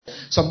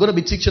So I'm going to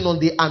be teaching on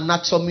the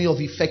anatomy of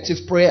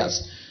effective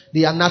prayers.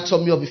 The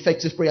anatomy of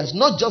effective prayers.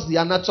 Not just the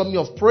anatomy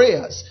of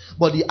prayers,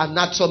 but the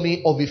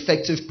anatomy of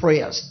effective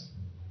prayers.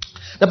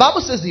 The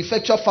Bible says the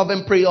effectual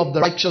fervent prayer of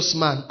the righteous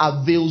man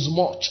avails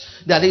much.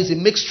 That is, it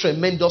makes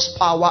tremendous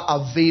power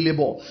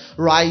available,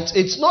 right?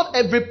 It's not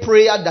every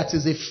prayer that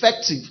is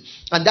effective.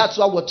 And that's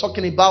why we're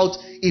talking about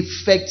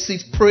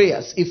effective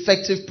prayers.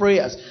 Effective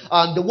prayers.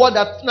 And the word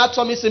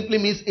anatomy simply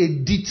means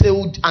a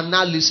detailed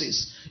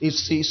analysis.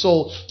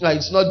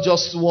 It's not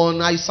just one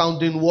nice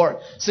sounding word.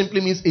 Simply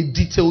means a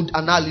detailed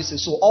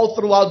analysis. So all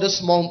throughout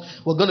this month,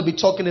 we're going to be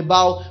talking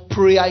about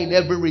prayer in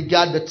every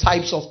regard, the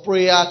types of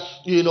prayer,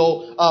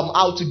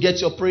 how to get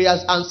your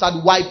prayers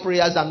answered, why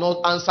prayers are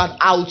not answered,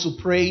 how to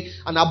pray.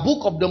 And our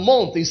book of the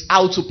month is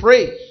How to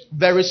Pray.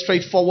 Very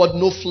straightforward,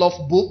 no fluff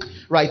book,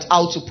 right?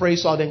 How to pray.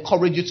 So I'd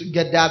encourage you to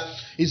get that.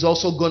 It's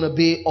also going to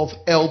be of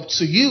help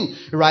to you,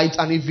 right?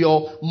 And if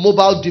your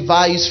mobile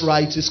device,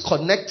 right, is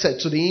connected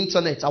to the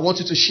internet, I want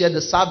you to share the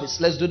service.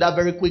 Let's do that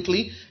very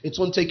quickly. It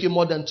won't take you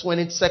more than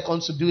 20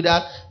 seconds to do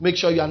that. Make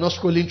sure you are not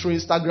scrolling through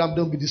Instagram.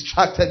 Don't be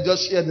distracted.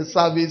 Just share the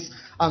service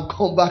and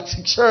come back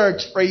to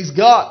church. Praise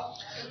God.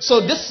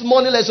 So this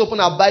morning, let's open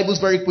our Bibles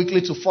very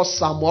quickly to 1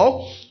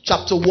 Samuel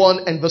chapter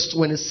 1 and verse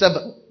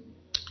 27.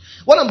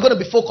 What I'm going to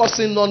be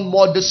focusing on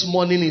more this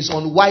morning is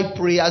on why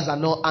prayers are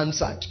not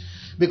answered.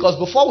 Because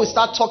before we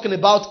start talking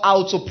about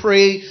how to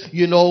pray,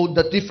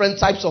 the different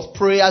types of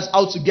prayers,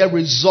 how to get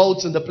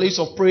results in the place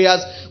of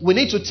prayers, we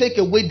need to take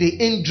away the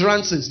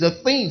hindrances, the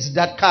things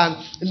that can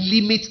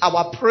limit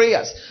our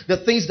prayers, the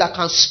things that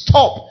can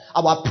stop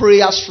our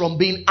prayers from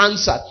being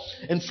answered.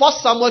 In 1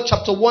 Samuel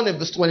chapter 1 and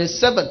verse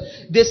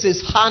 27, this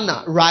is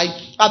Hannah, right,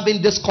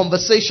 having this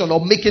conversation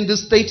or making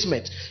this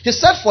statement. She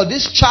said for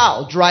this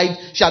child, right,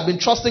 she had been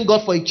trusting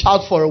God for a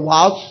child for a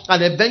while,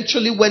 and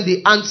eventually when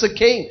the answer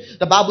came,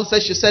 the Bible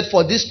says she said,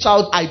 for this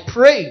child I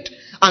prayed,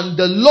 and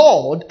the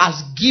Lord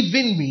has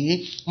given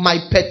me my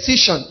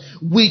petition,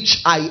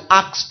 which I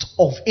asked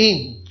of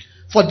him.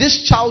 For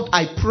this child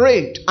I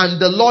prayed,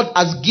 and the Lord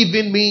has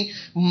given me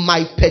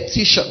my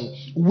petition,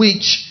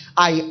 which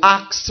I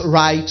asked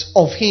right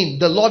of him.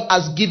 The Lord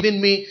has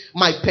given me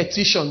my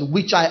petition,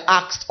 which I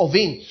asked of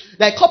him.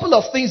 There are a couple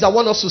of things I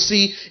want us to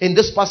see in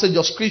this passage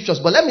of scriptures,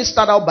 but let me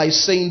start out by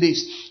saying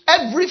this.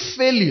 Every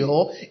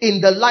failure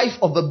in the life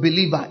of a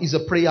believer is a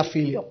prayer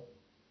failure.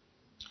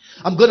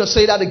 I'm going to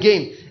say that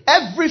again.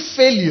 Every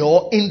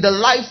failure in the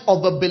life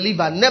of a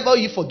believer, never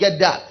you forget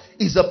that,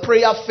 is a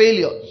prayer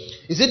failure.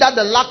 Is it that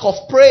the lack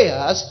of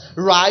prayers,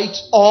 right,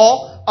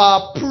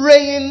 or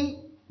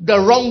praying the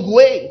wrong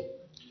way?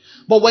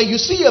 But when you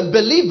see a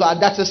believer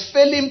that is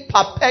failing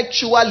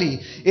perpetually,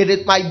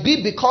 it might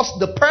be because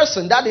the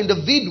person, that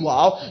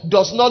individual,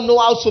 does not know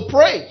how to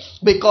pray.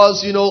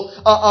 Because, there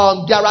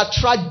are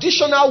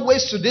traditional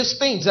ways to these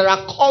things. There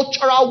are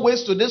cultural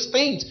ways to these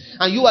things.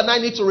 And you and I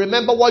need to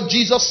remember what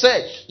Jesus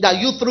said. That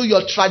you, through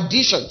your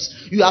traditions,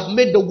 you have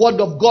made the word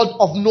of God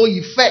of no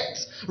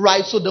effect.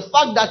 Right? So the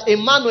fact that a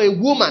man or a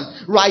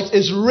woman, right,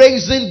 is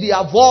raising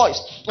their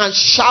voice and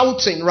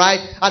shouting, right,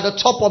 at the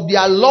top of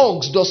their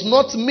lungs does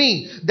not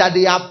mean that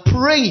they are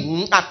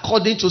praying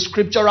according to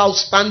scriptural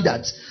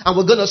standards. And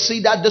we're going to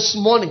see that this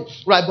morning,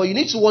 right? But you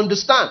need to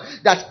understand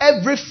that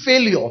every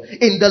failure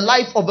in the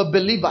life of a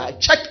believer,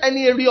 check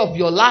any area of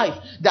your life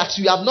that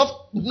you have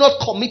not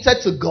committed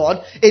to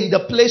God in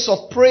the place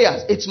of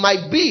prayers. It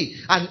might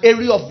be an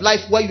area of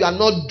life where you are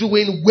not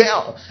doing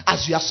well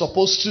as you are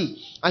supposed to.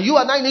 And you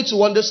and I need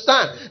to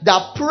understand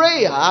that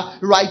prayer,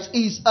 right,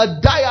 is a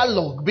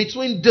dialogue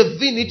between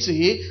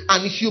divinity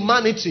and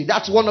humanity.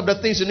 That's one of the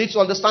things you need to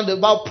understand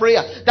about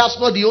prayer. That's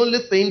not the only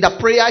thing that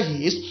prayer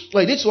is.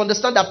 But you need to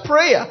understand that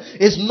prayer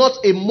is not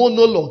a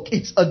monologue.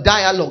 It's a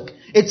dialogue.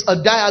 It's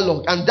a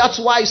dialogue. And that's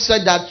why I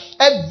said that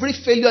every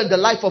failure in the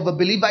life of a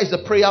believer is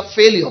a prayer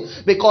failure.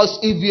 Because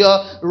if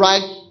you're,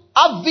 right,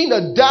 having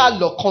a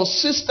dialogue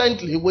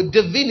consistently with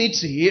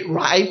divinity,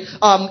 right,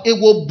 it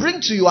will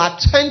bring to your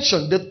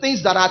attention the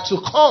things that are to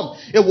come.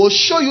 It will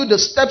show you the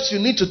steps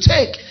you need to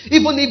take.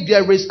 Even if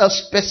there is a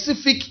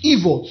specific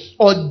evil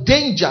or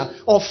danger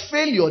or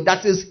failure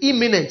that is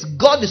imminent,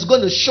 God is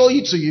going to show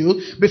it to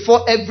you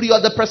before every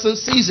other person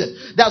sees it.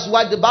 That's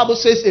why the Bible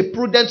says a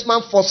prudent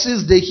man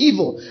foresees the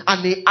evil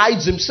and he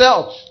hides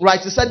himself, right?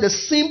 It said the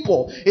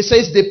simple, it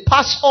says they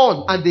pass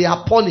on and they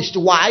are punished.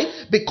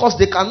 Why? Because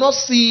they cannot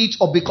see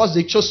it or because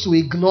they chose to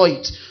ignore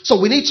it. So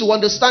we need to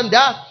understand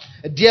that.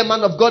 A dear man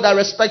of God I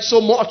respect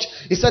so much,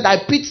 he said,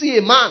 I pity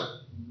a man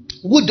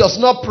who does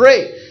not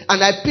pray,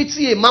 and I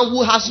pity a man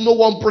who has no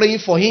one praying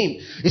for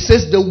him. He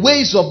says the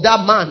ways of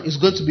that man is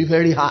going to be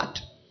very hard.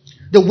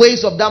 The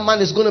ways of that man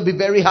is going to be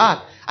very hard.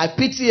 I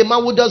pity a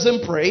man who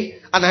doesn't pray,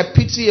 and I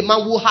pity a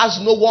man who has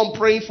no one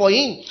praying for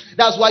him.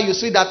 That's why you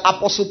see that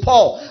Apostle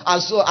Paul,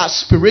 as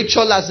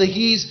spiritual as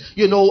he is,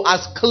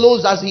 as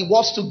close as he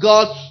was to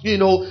God,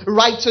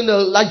 writing a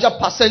larger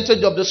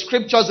percentage of the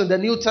scriptures in the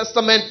New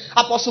Testament,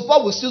 Apostle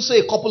Paul will still say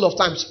a couple of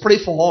times, pray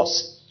for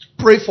us.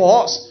 Pray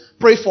for us.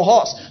 pray for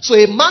us. So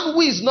a man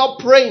who is not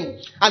praying,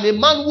 and a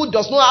man who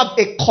does not have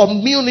a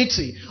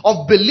community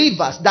of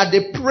believers that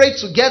they pray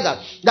together,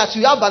 that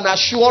you have an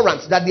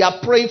assurance that they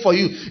are praying for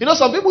you. You know,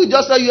 some people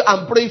just tell you,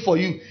 I'm praying for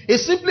you.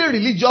 It's simply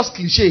religious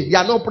cliche. They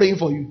are not praying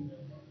for you.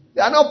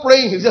 They are not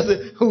praying. It's just,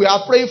 we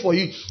are praying for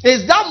you.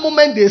 It's that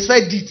moment they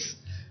said it.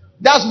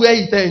 That's where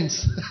it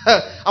ends.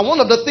 And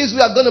one of the things we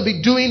are going to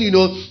be doing,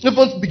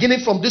 even beginning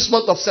from this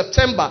month of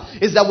September,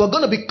 is that we're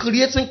going to be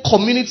creating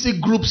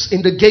community groups in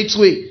the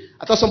gateway.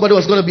 I thought somebody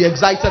was going to be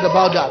excited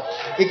about that.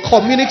 A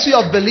community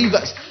of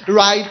believers,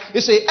 right?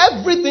 You say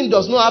everything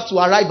does not have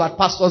to arrive at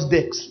pastor's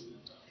decks.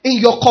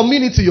 In your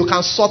community, you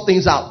can sort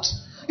things out.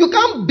 You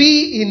can't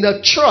be in a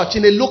church,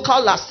 in a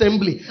local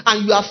assembly,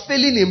 and you are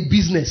failing in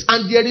business,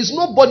 and there is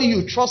nobody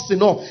you trust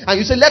enough, and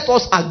you say, let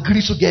us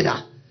agree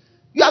together.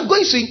 You are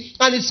going to see,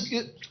 and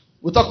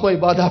we'll talk more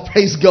about that,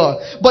 praise God.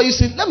 But you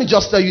see, let me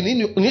just tell you,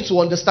 you need to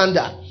understand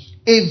that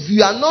if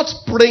you are not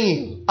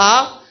praying,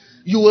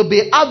 you will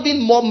be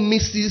having more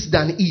misses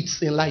than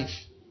hits in life.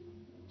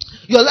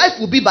 Your life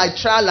will be by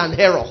trial and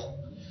error.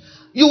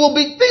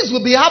 Things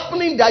will be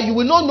happening that you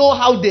will not know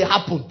how they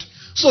happened.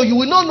 So you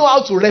will not know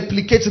how to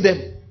replicate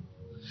them.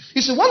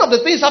 You see, one of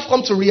the things I've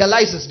come to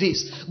realize is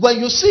this. When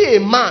you see a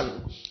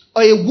man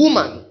or a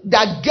woman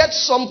that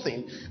gets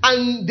something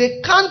and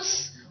they can't,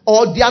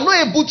 or they are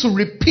not able to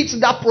repeat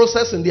that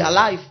process in their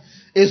life,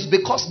 is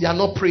because they are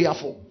not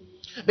prayerful.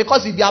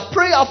 Because if they are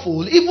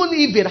prayerful, even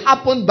if it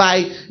happened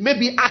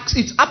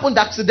it happened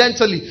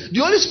accidentally, the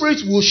Holy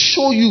Spirit will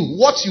show you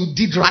what you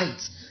did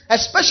right.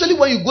 Especially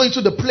when you go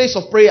into the place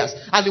of prayers,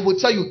 and it will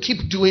tell you,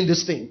 keep doing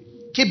this thing.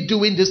 Keep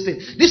doing this thing.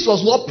 This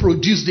was what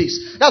produced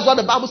this. That's why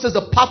the Bible says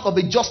the path of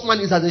a just man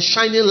is as a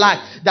shining light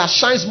that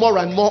shines more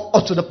and more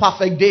unto the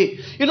perfect day.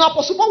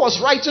 Apostle Paul was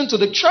writing to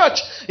the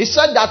church. He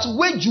said that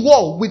wage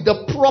war with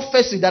the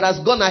prophecy that has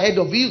gone ahead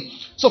of you.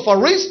 So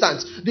for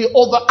instance, the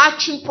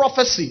overarching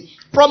prophecy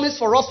promised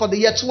for us for the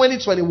year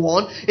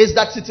 2021 is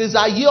that it is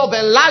a year of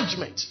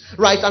enlargement,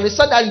 right? And he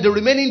said that in the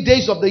remaining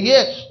days of the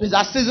year is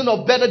a season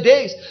of better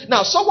days.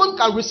 Now, someone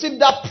can receive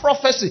that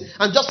prophecy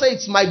and just say,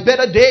 it's my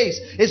better days,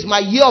 it's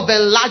my year of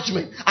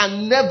enlargement,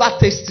 and never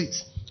taste it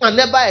and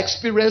never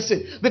experience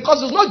it. Because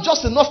it's not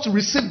just enough to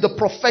receive the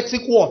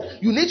prophetic word.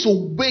 You need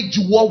to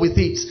wage war with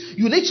it.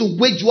 You need to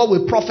wage war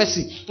with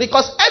prophecy.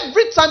 Because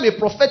every time a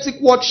prophetic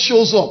word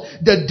shows up,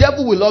 the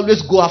devil will always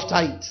go after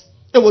it.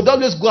 It will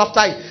always go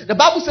after it. The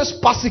Bible says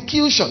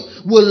persecution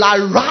will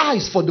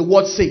arise for the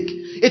word's sake.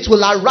 It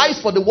will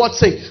arise for the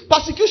word's sake.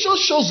 Persecution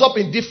shows up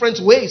in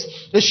different ways.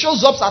 It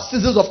shows up as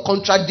seasons of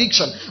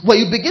contradiction, where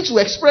you begin to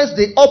express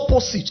the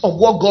opposite of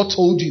what God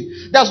told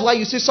you. That's why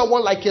you see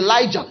someone like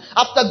Elijah,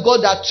 after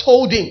God had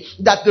told him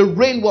that the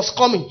rain was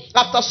coming,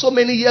 after so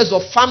many years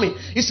of famine.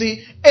 You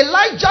see,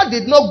 Elijah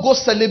did not go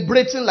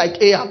celebrating like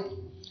Ahab.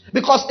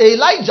 Because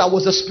Elijah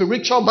was a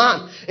spiritual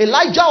man.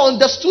 Elijah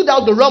understood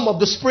how the realm of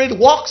the spirit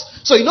works.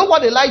 So you know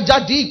what Elijah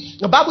did?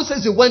 The Bible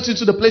says he went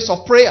into the place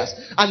of prayers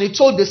and he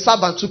told the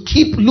servant to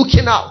keep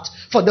looking out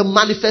for the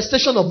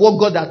manifestation of what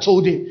God had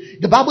told him.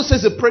 The Bible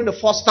says he prayed the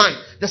first time.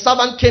 The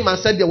servant came and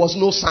said there was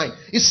no sign.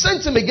 He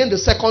sent him again the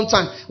second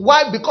time.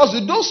 Why? Because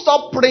you don't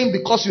stop praying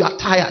because you are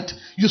tired.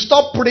 You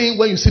stop praying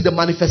when you see the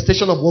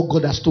manifestation of what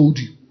God has told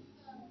you.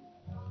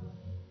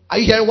 Are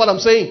you hearing what I'm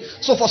saying?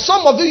 So for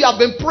some of you have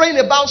been praying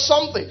about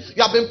something.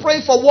 You have been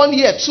praying for 1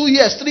 year, 2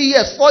 years, 3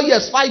 years, 4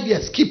 years, 5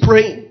 years. Keep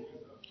praying.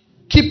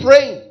 Keep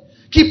praying.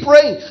 Keep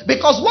praying.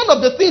 Because one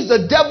of the things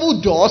the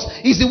devil does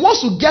is he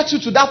wants to get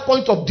you to that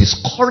point of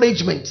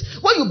discouragement.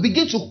 When you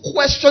begin to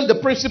question the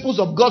principles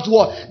of God's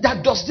word, that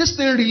does this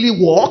thing really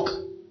work?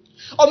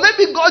 Or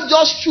maybe God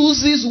just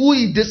chooses who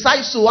he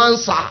decides to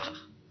answer.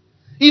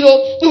 You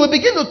will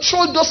begin to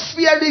throw those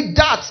fiery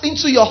darts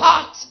into your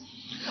heart.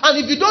 And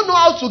if you don't know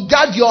how to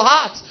guard your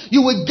heart,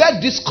 you will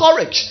get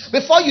discouraged.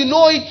 Before you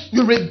know it,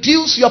 you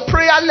reduce your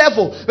prayer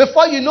level.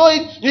 Before you know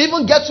it, you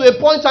even get to a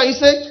point and you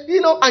say,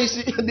 and you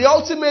see, the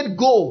ultimate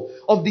goal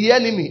of the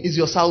enemy is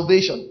your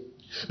salvation.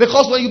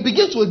 Because when you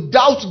begin to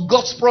doubt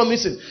God's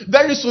promises,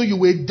 very soon you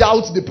will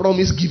doubt the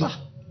promise giver.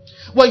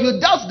 When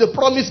you doubt the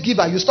promise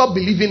giver, you stop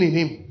believing in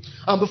him.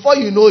 And before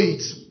you know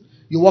it,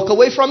 you walk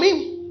away from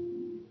him.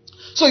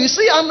 So you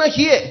see Anna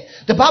here.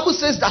 The Bible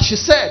says that she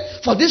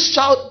said, for this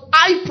child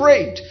I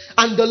prayed,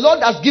 and the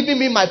Lord has given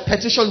me my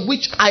petition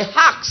which I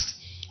asked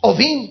of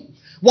him.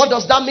 What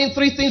does that mean?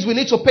 3 things we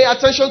need to pay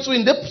attention to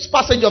in this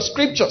passage of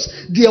scriptures.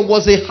 There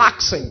was a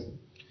asking.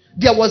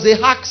 There was a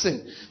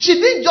asking. She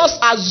didn't just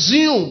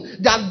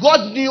assume that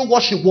God knew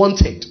what she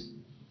wanted.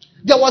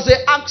 There was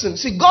an asking.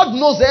 See, God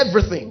knows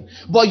everything.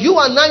 But you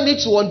and I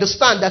need to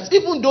understand that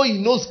even though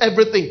he knows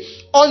everything,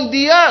 on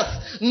the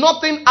earth,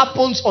 nothing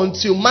happens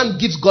until man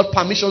gives God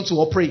permission to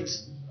operate.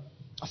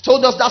 I've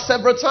told us that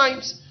several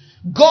times.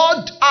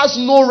 God has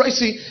no right.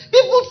 See,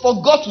 even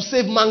for God to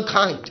save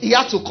mankind, he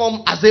had to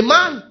come as a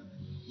man.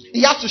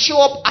 He had to show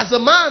up as a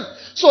man.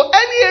 So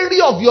any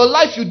area of your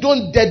life you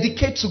don't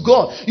dedicate to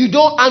God, you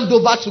don't hand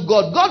over to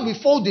God, God will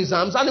fold his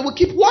arms and he will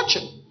keep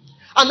watching.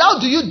 And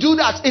how do you do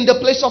that? In the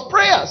place of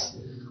prayers.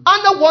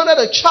 Anna wanted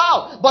a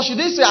child, but she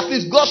didn't say, at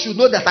least God should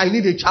know that I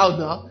need a child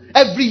now.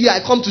 Every year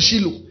I come to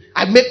Shiloh,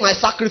 I make my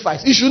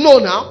sacrifice. He should know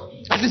now.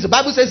 At least the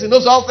Bible says he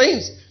knows all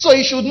things. So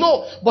he should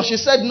know. But she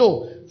said,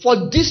 no,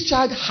 for this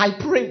child I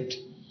prayed.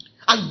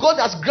 And God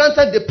has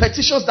granted the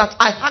petitions that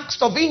I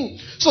asked of him.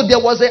 So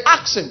there was an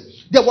action.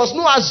 There was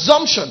no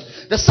assumption.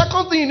 The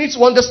second thing you need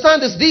to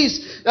understand is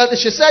this. That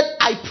she said,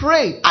 I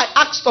prayed. I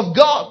asked of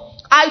God.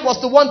 I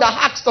was the one that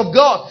asked of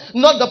God.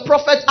 Not the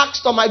prophet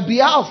asked on my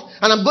behalf.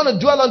 And I'm going to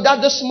dwell on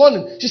that this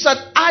morning. She said,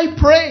 I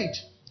prayed.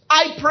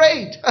 I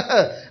prayed.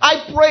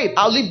 I prayed.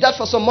 I'll leave that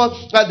for some more,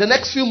 the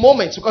next few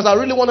moments, because I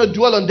really want to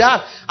dwell on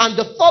that. And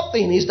the third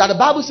thing is that the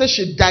Bible says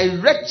she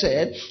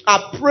directed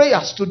her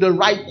prayers to the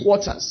right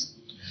quarters.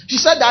 She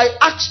said, I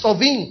asked of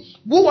him.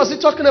 Who was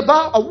it talking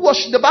about? Or who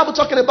was the Bible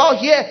talking about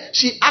here?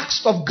 She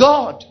asked of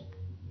God.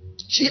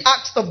 She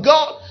asked of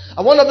God.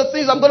 And one of the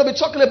things I'm going to be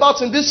talking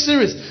about in this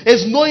series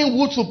is knowing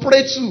who to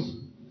pray to.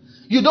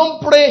 You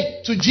don't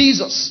pray to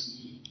Jesus.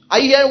 Are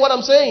you hearing what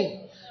I'm saying?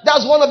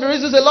 That's one of the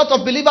reasons a lot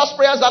of believers'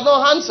 prayers are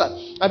not answered.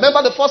 I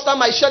remember the first time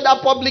I shared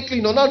that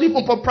publicly, not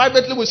even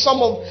privately with some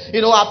of,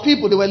 our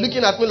people. They were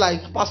looking at me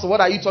like, Pastor,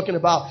 what are you talking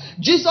about?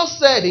 Jesus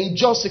said in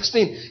John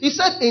 16, he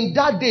said, in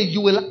that day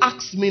you will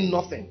ask me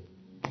nothing.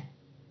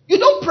 You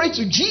don't pray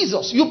to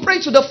Jesus. You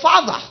pray to the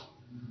Father.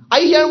 Are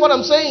you hearing what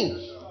I'm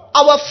saying?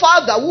 Our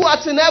Father who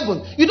art in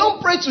heaven. You don't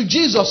pray to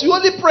Jesus. You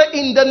only pray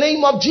in the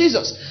name of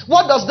Jesus.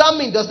 What does that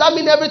mean? Does that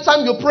mean every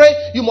time you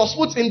pray, you must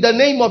put in the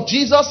name of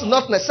Jesus?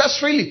 Not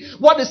necessarily.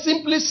 What it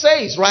simply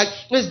says, right,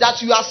 is that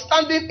you are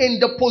standing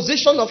in the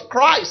position of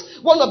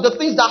Christ. One of the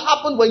things that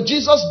happened when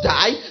Jesus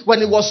died,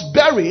 when he was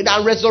buried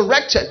and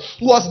resurrected,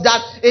 was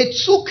that it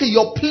took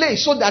your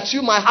place so that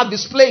you might have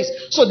his place.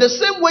 So the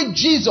same way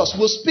Jesus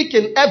will speak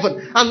in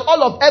heaven and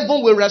all of heaven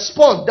will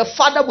respond, the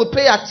Father will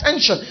pay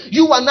attention.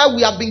 You and I,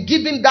 we have been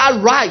given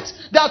that right.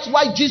 That's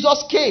why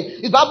Jesus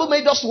came. The Bible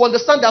made us to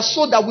understand that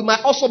so that we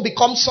might also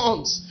become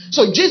sons.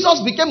 So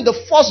Jesus became the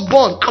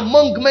firstborn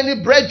among many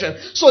brethren.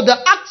 So the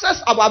access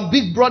our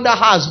big brother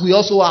has, we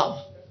also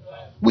have.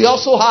 We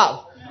also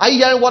have. Are you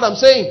hearing what I'm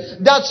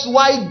saying? That's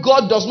why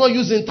God does not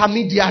use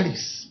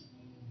intermediaries.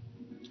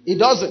 He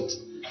doesn't.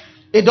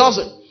 He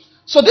doesn't.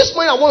 So this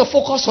morning I want to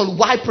focus on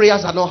why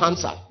prayers are not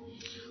answered.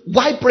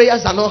 Why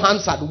prayers are not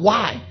answered?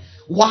 Why?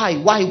 Why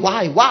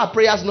are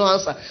prayers not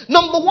answered?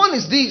 Number one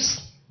is this.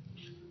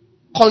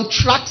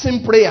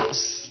 Contracting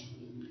prayers.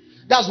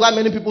 That's why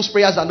many people's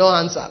prayers are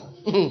not answered.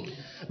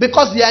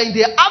 Because they are in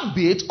the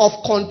habit of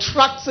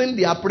contracting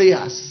their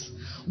prayers.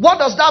 What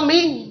does that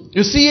mean?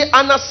 You see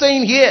Anna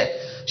saying here,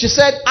 she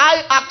said,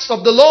 I asked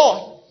of the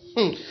Lord.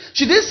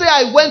 She didn't say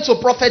I went to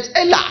Prophet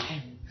Eli,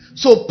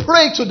 so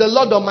pray to the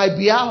Lord on my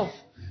behalf.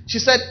 She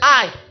said,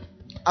 I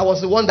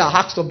was the one that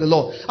asked of the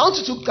Lord. I want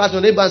you to look at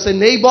your neighbor and say,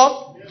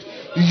 neighbor,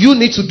 you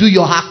need to do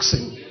your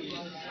asking.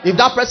 If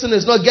that person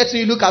is not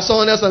getting you, look at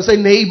someone else and say,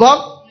 neighbor.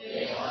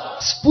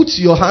 Put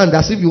your hand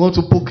as if you want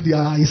to poke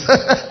their eyes.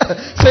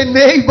 Say,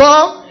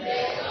 neighbor,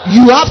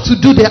 you have to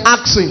do the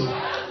asking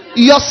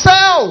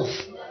yourself.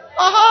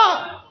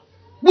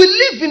 We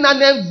live in an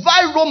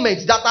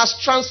environment that has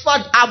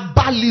transferred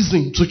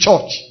herbalism to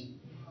church.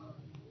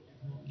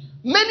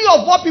 Many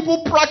of what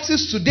people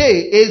practice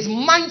today is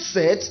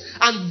mindsets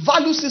and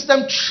value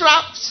system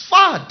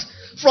transferred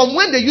from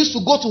when they used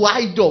to go to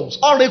idols,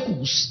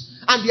 oracles,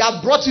 and they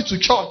have brought it to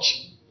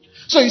church.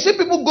 So you see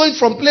people going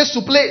from place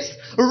to place,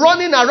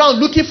 running around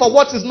looking for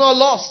what is not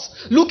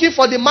lost, looking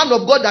for the man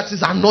of God that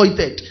is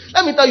anointed.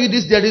 Let me tell you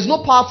this, there is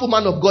no powerful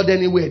man of God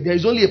anywhere. There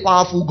is only a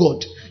powerful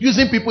God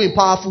using people in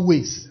powerful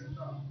ways.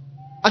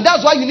 And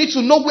that's why you need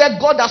to know where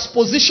God has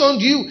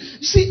positioned you.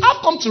 You see,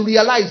 I've come to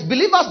realize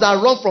believers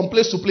that run from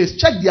place to place,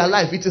 check their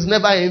life. It is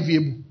never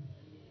enviable.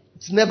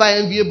 It's never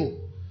enviable.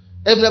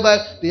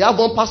 They have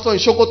one pastor in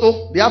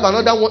Sokoto. They have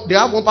another one. They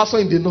have one pastor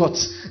in the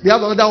north. They have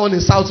another one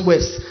in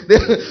southwest.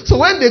 So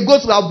when they go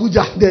to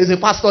Abuja, there is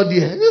a pastor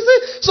there. You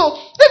see? So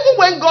even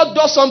when God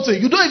does something,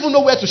 you don't even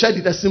know where to share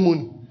the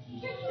testimony,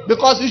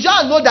 because you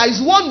just know that it's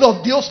one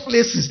of those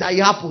places that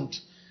it happened.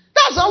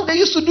 That's how they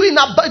used to do it.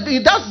 That's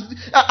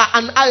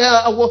an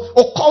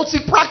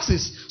occultic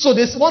practice. So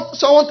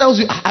someone tells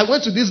you, I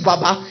went to this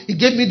Baba, he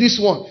gave me this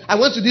one. I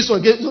went to this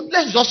one.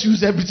 Let's just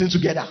use everything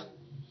together.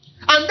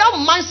 And that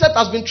mindset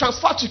has been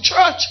transferred to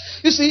church.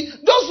 You see,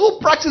 those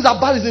who practice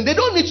herbalism, they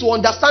don't need to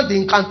understand the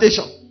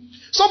incantation.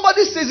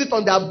 Somebody says it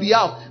on their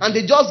behalf and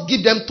they just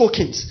give them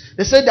tokens.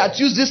 They say that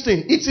use this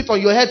thing, eat it on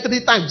your head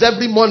 3 times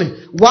every morning.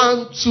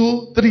 1,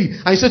 2,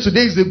 3. And you say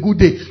today is a good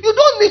day. You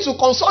don't need to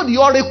consult the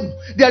oracle.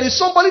 There is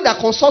somebody that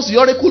consults the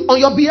oracle on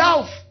your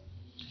behalf.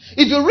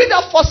 If you read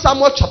that 1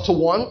 Samuel chapter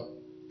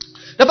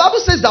 1, the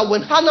Bible says that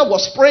when Hannah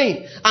was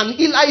praying and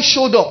Eli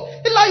showed up,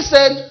 Eli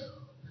said,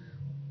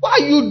 why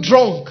are you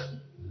drunk?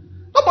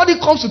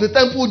 Nobody comes to the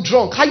temple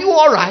drunk. Are you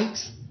alright?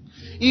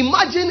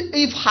 Imagine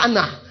if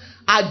Hannah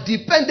had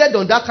depended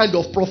on that kind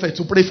of prophet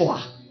to pray for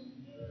her.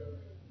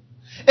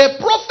 A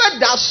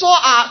prophet that saw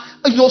her,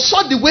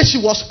 saw the way she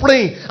was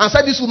praying and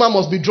said this woman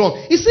must be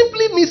drunk. It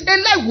simply means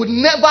Eli would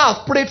never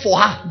have prayed for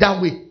her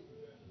that way.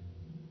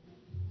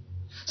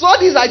 So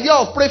this idea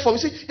of pray for me,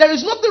 see, there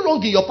is nothing wrong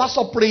in your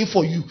pastor praying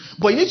for you,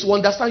 but you need to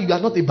understand you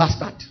are not a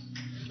bastard.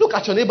 Look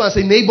at your neighbor and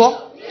say, neighbor,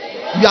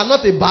 you are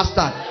not a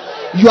bastard.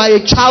 You are a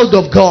child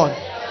of God.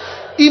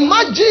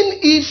 Imagine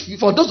if,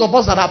 for those of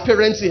us that are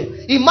parents here,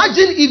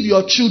 imagine if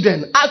your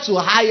children had to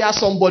hire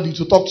somebody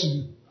to talk to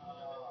you.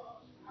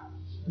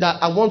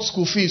 That I want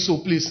school fees,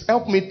 so please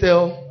help me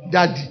tell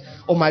daddy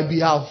on my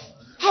behalf.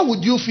 How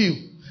would you feel?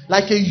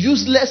 Like a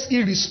useless,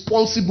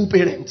 irresponsible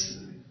parent.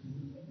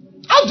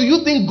 How do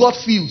you think God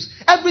feels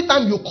every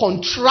time you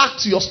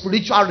contract your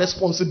spiritual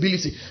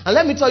responsibility? And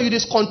let me tell you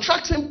this,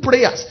 contracting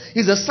prayers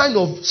is a sign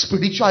of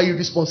spiritual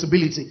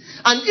irresponsibility.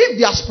 And if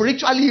they are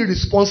spiritually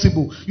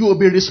irresponsible, you will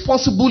be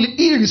irresponsible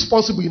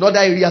in other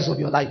areas of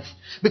your life.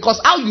 Because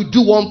how you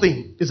do one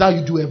thing is how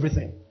you do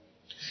everything.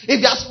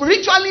 If they are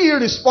spiritually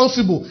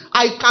irresponsible,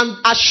 I can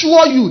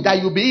assure you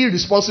that you'll be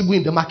irresponsible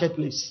in the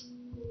marketplace.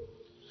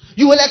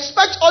 You will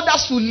expect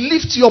others to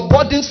lift your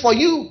burdens for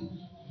you.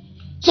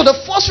 So the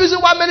first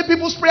reason why many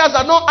people's prayers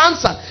are not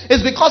answered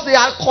is because they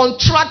are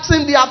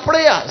contracting their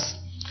prayers.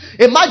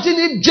 Imagine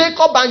if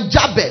Jacob and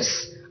Jabez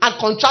had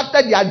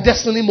contracted their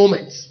destiny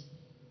moments.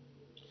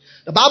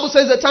 The Bible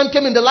says the time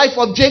came in the life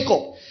of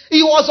Jacob.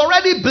 He was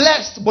already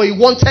blessed, but he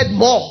wanted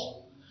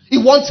more.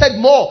 He wanted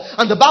more.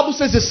 And the Bible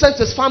says he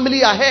sent his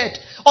family ahead.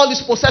 All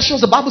his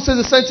possessions, the Bible says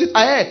he sent it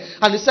ahead.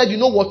 And he said, you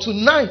know what,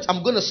 tonight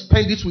I'm going to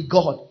spend it with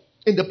God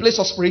in the place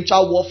of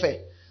spiritual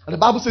warfare. And the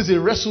Bible says he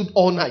wrestled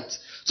all night.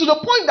 To the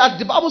point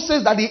that the Bible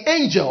says that the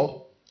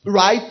angel,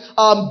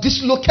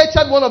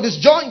 dislocated one of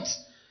his joints.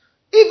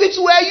 If it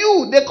were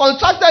you, they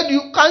contracted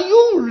you, can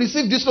you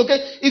receive dislocation?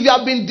 If you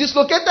have been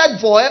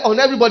dislocated on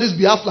everybody's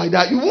behalf like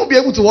that, you won't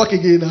be able to walk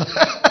again.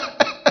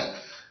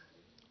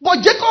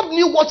 But Jacob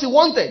knew what he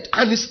wanted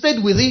and he stayed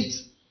with it.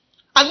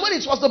 And when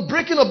it was the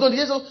breaking of dawn,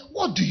 he said,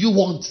 what do you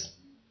want?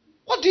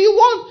 What do you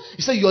want?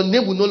 He said, your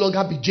name will no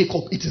longer be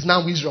Jacob, it is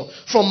now Israel.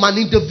 From an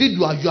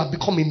individual, you have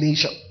become a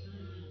nation.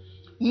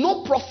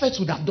 No prophet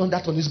would have done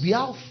that on his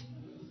behalf.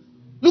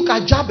 Look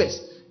at Jabez.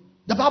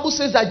 The Bible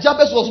says that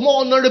Jabez was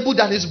more honorable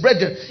than his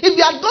brethren. If he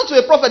had gone to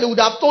a prophet, they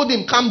would have told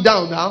him, calm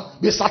down now.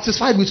 Be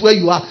satisfied with where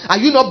you are. Are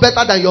you not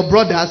better than your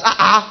brothers?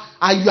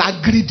 You are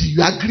greedy.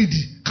 You are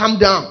greedy. Calm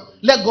down.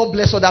 Let God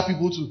bless other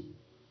people too.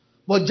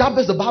 But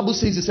Jabez, the Bible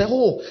says, he said,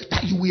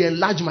 that you will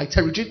enlarge my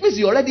territory. It means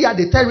he already had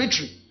a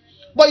territory.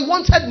 But he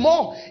wanted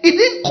more. He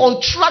didn't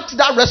contract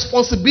that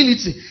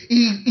responsibility.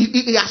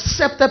 He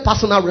accepted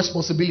personal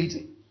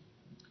responsibility.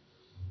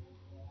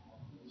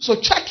 So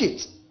check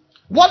it.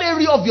 What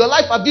area of your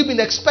life have you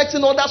been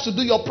expecting others to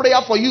do your prayer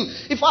for you?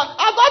 I've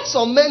had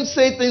some men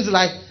say things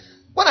like,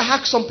 when I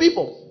ask some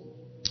people,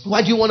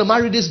 why do you want to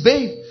marry this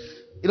babe?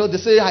 They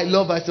say, I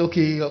love her. I say,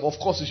 okay, of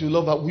course you should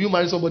love her. Will you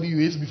marry somebody you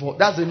hate before?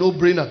 That's a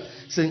no-brainer.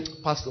 Saying,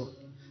 Pastor,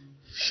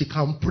 she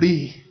can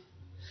pray.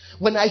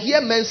 When I hear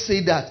men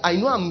say that, I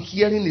know I'm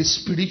hearing a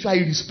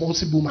spiritually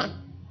responsible man.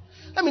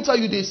 Let me tell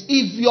you this.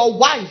 If your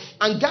wife,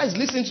 and guys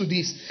listen to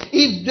this,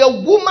 if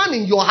the woman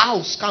in your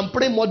house can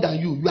pray more than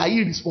you, you are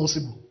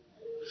irresponsible.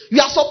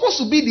 You are supposed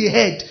to be the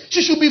head.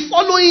 She should be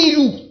following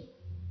you.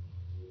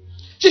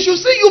 She should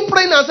see you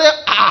praying and say,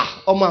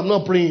 I'm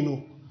not praying.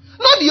 No.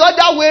 Not the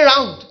other way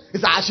around.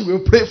 It's like, she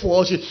will pray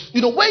for us.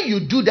 When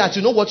you do that,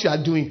 you know what you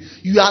are doing?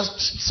 You are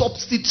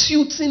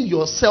substituting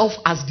yourself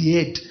as the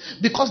head.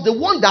 Because the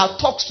one that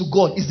talks to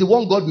God is the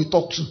one God will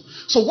talk to.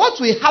 So what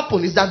will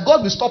happen is that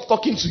God will stop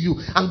talking to you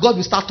and God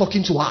will start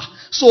talking to her.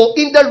 So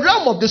in the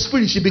realm of the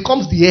spirit, she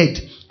becomes the head.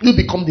 You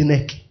become the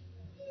neck.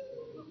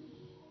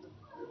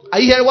 Are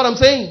you hearing what I'm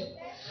saying?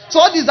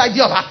 So all this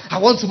idea of, I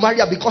want to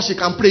marry her because she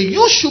can pray.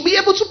 You should be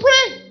able to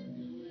pray.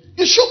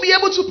 You should be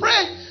able to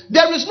pray.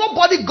 There is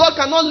nobody God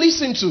cannot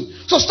listen to.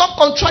 So stop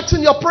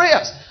contracting your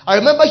prayers. I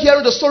remember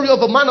hearing the story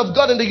of a man of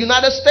God in the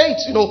United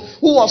States,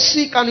 who was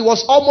sick and he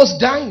was almost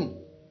dying.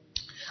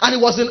 And he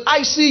was in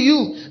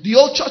ICU. The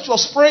whole church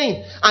was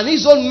praying. And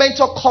his own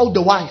mentor called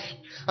the wife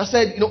and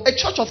said, a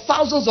church of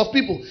thousands of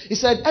people. He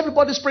said,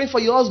 everybody's praying for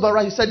your husband,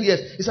 right? He said,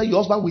 yes. He said, your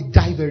husband will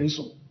die very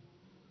soon.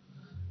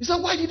 He said,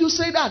 why did you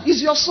say that?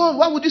 He's your son.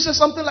 Why would you say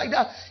something like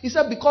that? He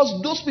said,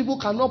 because those people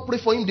cannot pray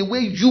for him the way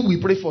you will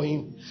pray for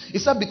him. He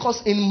said,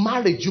 because in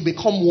marriage you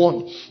become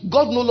one.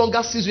 God no longer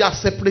sees you as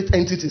separate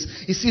entities.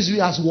 He sees you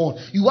as one.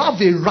 You have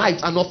a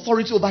right and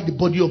authority over the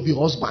body of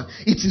your husband.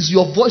 It is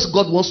your voice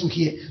God wants to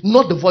hear,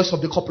 not the voice of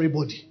the corporate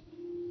body.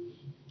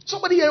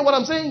 Somebody hear what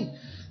I'm saying?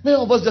 Many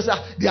of us just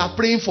say, they are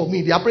praying for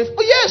me. They are praying.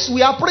 Oh yes, we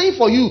are praying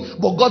for you,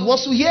 but God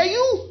wants to hear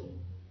you.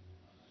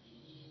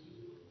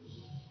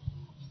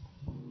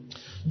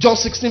 John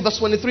 16 verse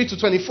 23 to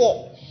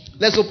 24.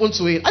 Let's open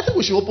to it. I think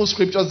we should open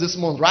scriptures this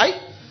month, right?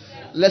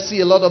 Let's see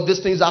a lot of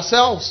these things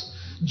ourselves.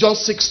 John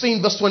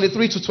 16 verse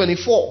 23 to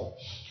 24.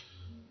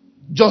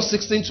 John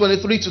 16,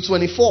 23 to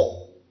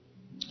 24.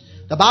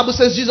 The Bible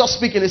says, Jesus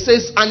speaking, it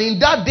says, and in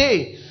that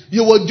day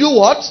you will do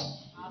what?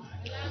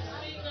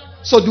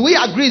 So do we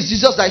agree it's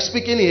Jesus that is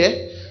speaking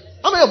here?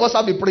 How many of us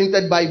have a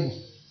printed Bible?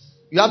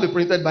 You have a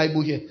printed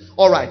Bible here.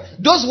 Alright.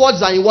 Those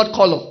words are in what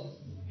color?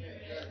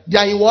 They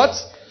are in what?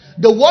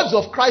 The words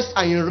of Christ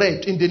are in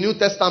red in the New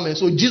Testament.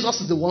 So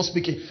Jesus is the one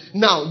speaking.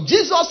 Now,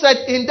 Jesus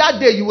said, in that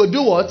day you will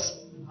do what?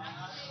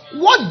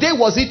 What day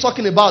was he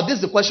talking about? This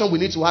is the question we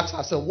need to ask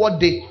ourselves. What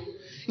day?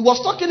 He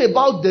was talking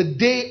about the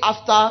day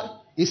after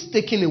he's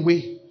taken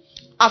away.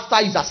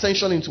 After his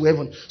ascension into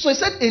heaven. So he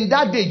said, in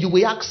that day you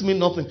will ask me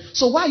nothing.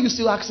 So why are you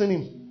still asking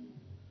him?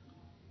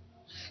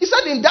 He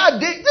said, in that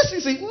day, this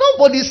is it.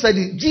 Nobody said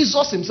it.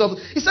 Jesus himself.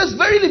 He says,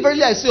 verily,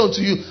 verily, I say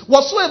unto you,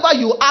 whatsoever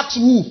you ask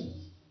who?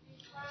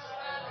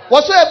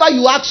 Whatsoever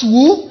you ask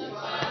who?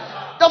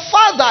 The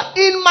Father,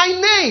 in my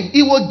name,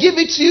 he will give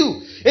it to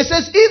you. It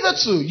says,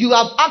 hitherto you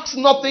have asked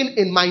nothing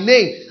in my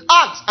name.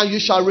 Ask and you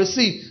shall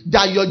receive,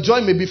 that your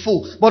joy may be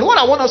full. But what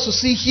I want us to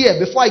see here,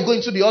 before I go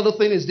into the other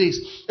thing, is this.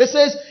 It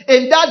says,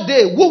 in that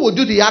day, who will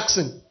do the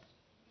asking?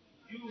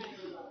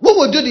 Who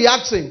will do the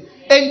asking?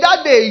 In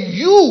that day,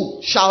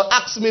 you shall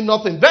ask me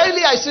nothing.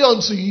 Verily I say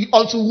unto you,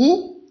 unto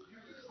who?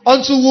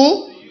 Unto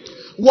who?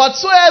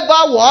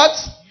 Whatsoever what?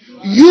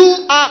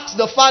 You ask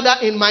the Father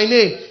in my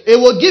name, it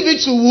will give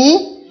it to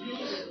who?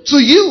 To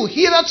you.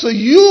 Hitherto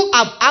you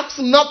have asked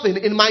nothing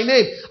in my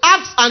name.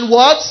 Ask and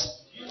what?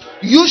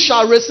 You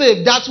shall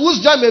receive. That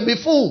whose joy may be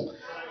full.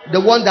 The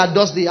one that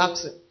does the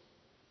asking.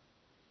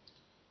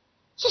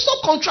 So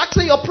stop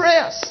contracting your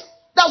prayers.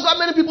 That's why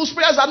many people's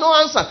prayers are no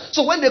answer.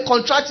 So when they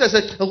contract, they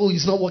say, oh,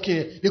 it's not working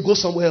here. They go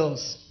somewhere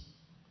else.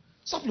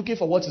 Stop looking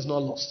for what is not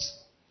lost.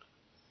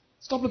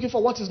 Stop looking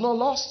for what is not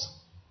lost.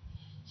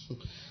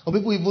 Or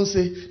people even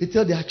say, they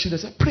tell their children,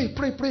 say, pray,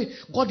 pray, pray.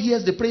 God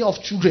hears the prayer of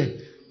children.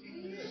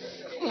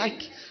 I'm like,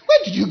 where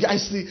did you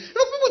guys see?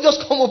 People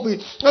just come up with,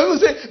 people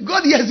say,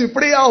 God hears the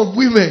prayer of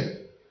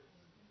women.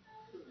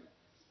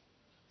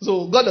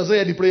 So God doesn't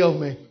hear the prayer of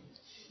men.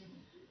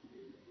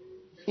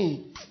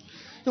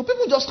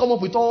 People just come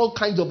up with all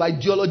kinds of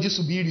ideologies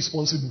to be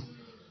irresponsible.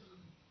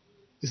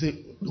 They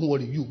say, don't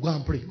worry, you go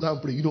and pray, go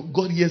and pray.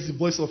 God hears the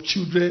voice of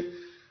children.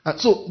 And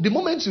so the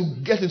moment you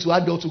get into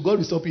adulthood, God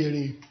will stop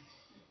hearing you.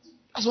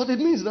 That's what it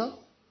means now.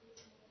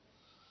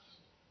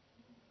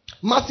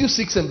 Matthew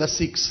 6 and verse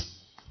 6.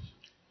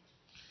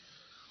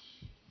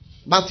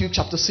 Matthew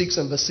chapter 6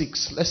 and verse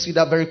 6. Let's see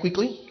that very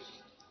quickly.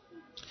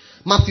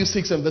 Matthew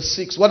 6 and verse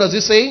 6. What does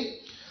it say?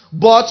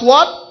 But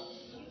what?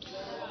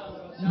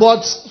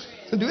 But,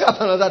 do we have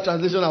another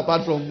translation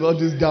apart from all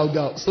this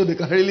down? So they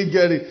can really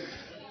get it.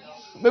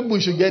 Maybe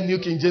we should get New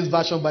King James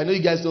Version, but I know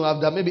you guys don't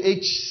have that. Maybe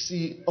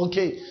HC.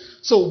 Okay.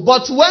 So,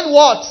 but when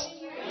what?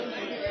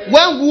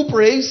 When who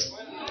prays?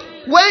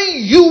 When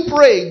you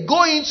pray,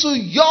 go into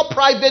your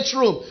private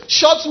room,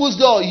 shut whose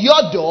door?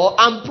 Your door,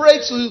 and pray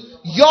to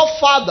your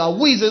Father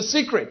who is in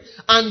secret.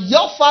 And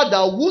your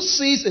Father who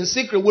sees in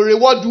secret will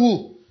reward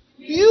who?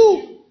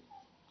 You.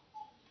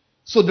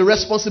 So the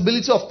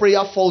responsibility of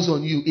prayer falls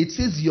on you. It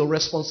is your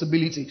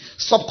responsibility.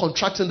 Stop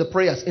contracting the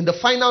prayers. In the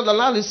final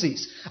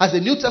analysis, as a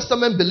New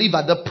Testament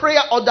believer, the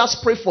prayer others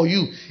pray for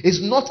you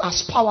is not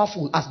as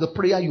powerful as the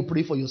prayer you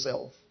pray for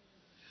yourself.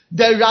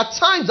 There are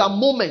times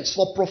and moments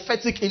for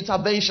prophetic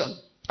intervention.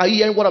 Are you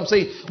hearing what I'm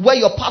saying? Where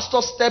your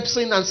pastor steps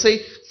in and say,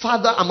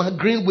 Father, I'm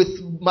agreeing with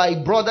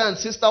my brother and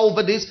sister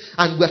over this,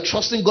 and we're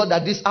trusting God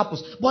that this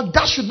happens. But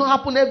that should not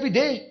happen every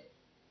day.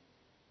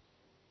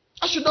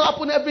 That should not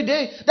happen every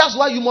day. That's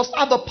why you must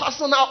have a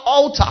personal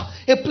altar,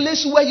 a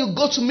place where you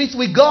go to meet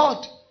with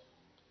God.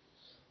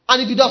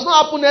 And if it does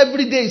not happen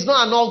every day, it's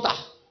not an altar.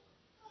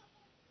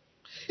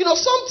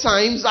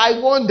 Sometimes I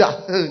wonder,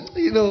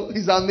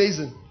 it's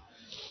amazing.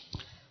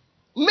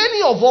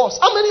 Many of us,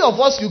 how many of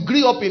us you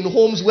grew up in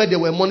homes where there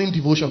were morning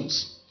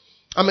devotions?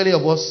 How many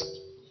of us?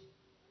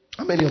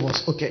 How many of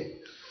us? Okay.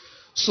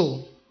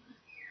 So,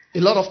 a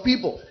lot of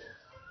people.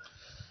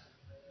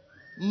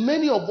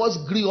 Many of us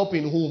grew up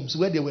in homes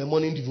where there were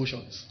morning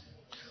devotions.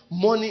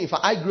 Morning, in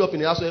fact, I grew up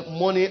in a house where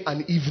morning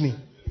and evening.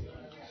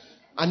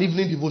 An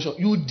evening devotion.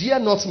 You dare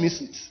not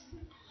miss it.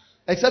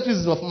 Except it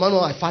is of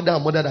my father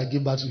and mother that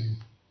gave birth to you.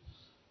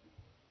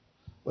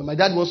 When my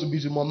dad wants to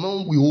beat you, my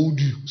mom will hold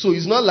you. So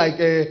it's not like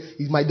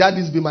if my dad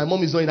is being, my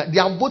mom is not in that. They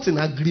are both in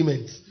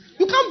agreement.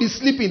 You can't be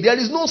sleeping. There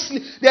is no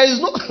sleep. There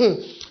is no,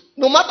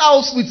 no matter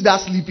how sweet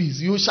that sleep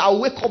is, you shall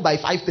wake up by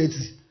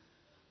 5:30.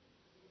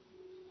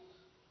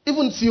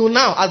 Even till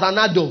now, as an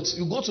adult,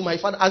 you go to my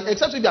father,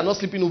 except if you are not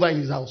sleeping over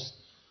in his house.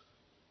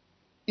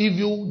 If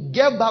you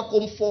get back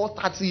home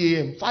 4:30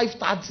 a.m.,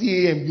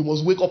 5:30 a.m., you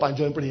must wake up and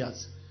join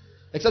prayers.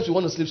 Except you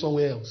want to sleep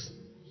somewhere else.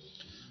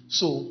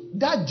 So,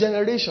 that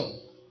generation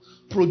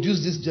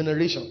produced this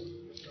generation.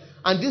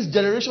 And this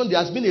generation, there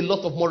has been a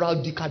lot of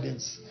moral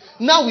decadence.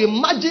 Now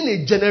imagine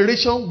a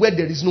generation where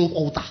there is no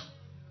altar.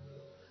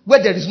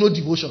 Where there is no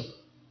devotion.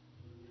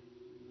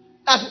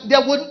 And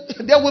there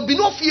would be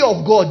no fear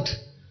of God.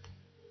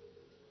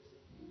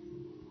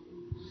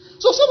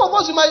 So some of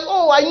us, you might,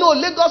 I know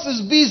Lagos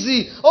is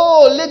busy.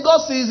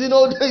 Lagos is,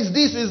 is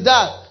this, is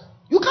that.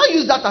 You can't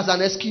use that as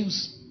an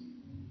excuse.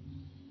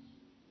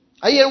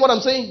 Are you hearing what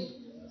I'm saying?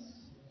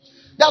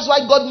 That's why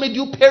God made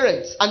you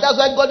parents. And that's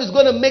why God is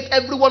going to make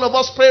every one of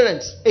us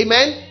parents.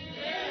 Amen?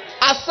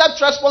 Accept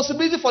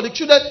responsibility for the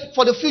children,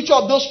 for the future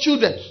of those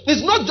children.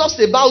 It's not just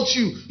about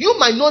you. You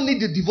might not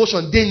need the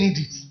devotion, they need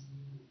it.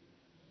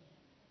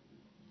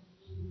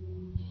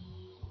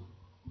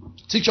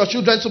 Teach your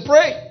children to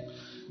pray.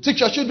 Teach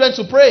your children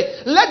to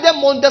pray. Let them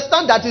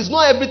understand that it's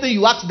not everything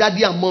you ask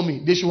daddy and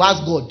mommy. They should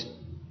ask God.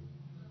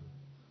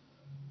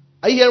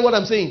 Are you hearing what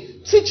I'm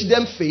saying? Teach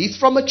them faith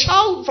from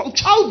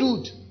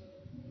childhood.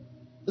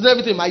 It's not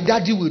everything my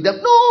daddy will.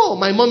 No,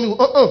 my mommy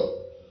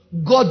will.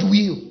 God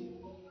will.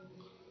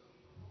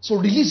 So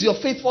release your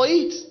faith for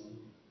it.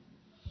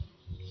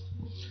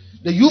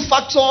 The U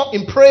factor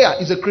in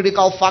prayer is a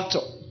critical factor.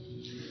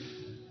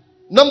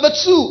 Number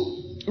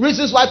 2,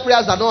 reasons why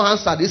prayers are not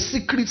answered is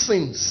secret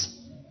sins.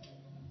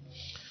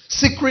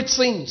 Secret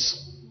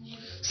sins.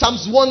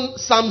 Psalms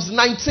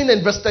 19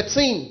 and verse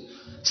 13.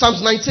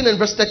 Psalms 19 and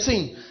verse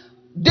 13.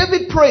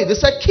 David prayed. They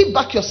said, keep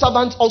back your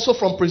servants also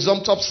from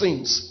presumptive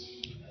sins.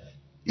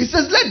 He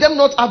says, let them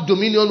not have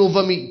dominion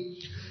over me.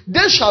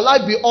 Then shall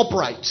I be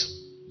upright,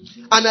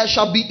 and I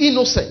shall be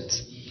innocent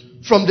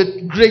from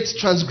the great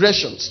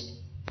transgressions.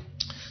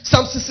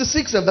 Psalm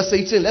 66 and verse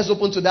 18. Let's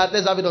open to that.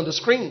 Let's have it on the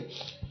screen.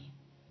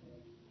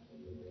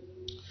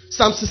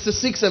 Psalm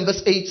 66 and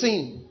verse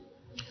 18.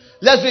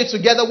 Let's read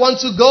together. 1,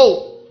 2,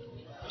 go.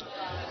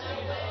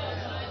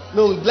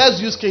 No,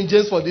 let's use King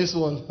James for this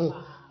one.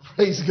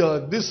 Praise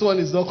God. This one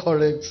is not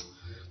correct.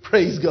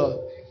 Praise God.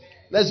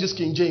 Let's use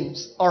King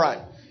James. All right.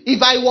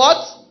 If I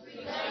what?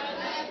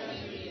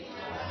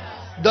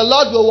 The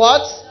Lord will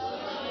what?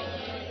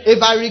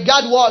 If I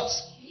regard what?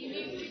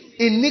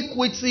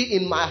 Iniquity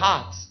in my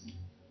heart,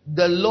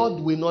 the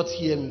Lord will not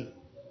hear me.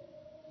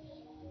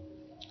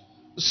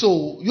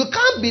 So, you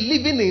can't be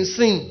living in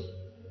sin.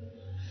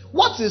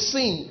 What is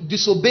sin?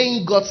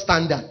 Disobeying God's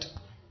standard.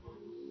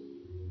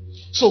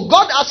 So,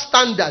 God has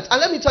standards. And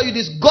let me tell you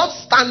this, God's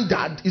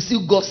standard is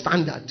still God's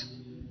standard.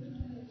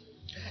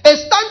 A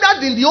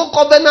standard in the old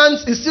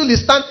covenant is still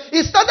his standard.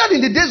 His standard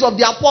in the days of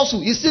the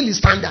apostle is still his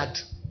standard.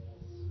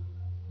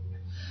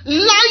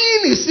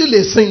 Lying is still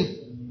a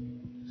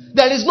sin.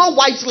 There is no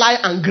white lie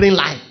and green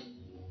lie.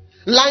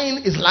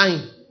 Lying is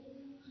lying.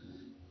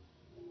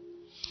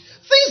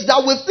 Things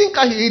that we think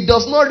it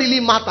does not really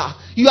matter.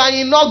 You are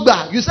in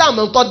Ogba. You say, I'm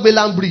on Third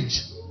Bayland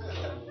Bridge.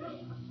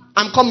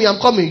 I'm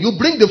coming. You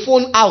bring the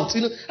phone out.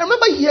 You know, I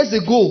remember years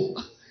ago,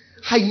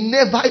 I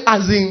never,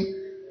 as in,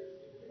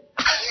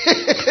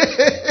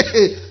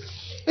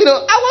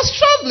 I was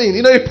traveling,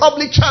 in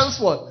public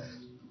transport.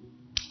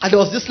 And there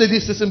was this lady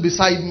sitting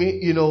beside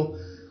me,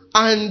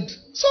 and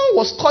someone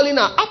was calling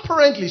her.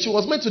 Apparently, she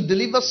was meant to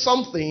deliver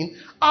something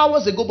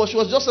hours ago, but she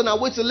was just on her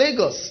way to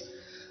Lagos.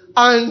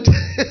 And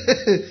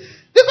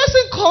the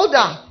person called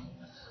her.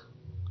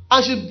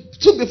 And she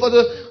took the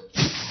photo.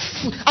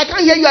 I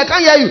can't hear you. I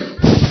can't hear you.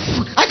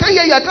 I can't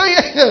hear you. I can't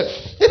hear you.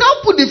 They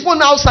now put the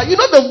phone outside.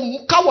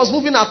 The car was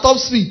moving at top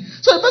speed.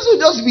 So the person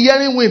would just be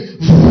hearing wind.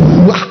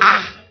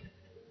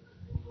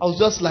 I was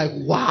just like,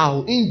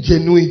 wow,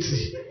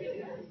 ingenuity.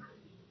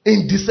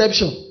 In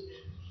deception.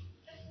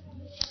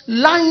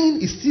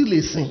 Lying is still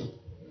a sin.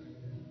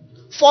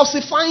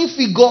 Falsifying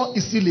figure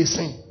is still a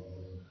sin.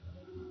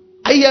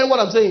 Are you hearing what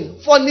I'm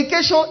saying?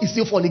 Fornication is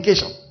still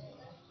fornication.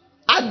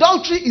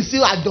 Adultery is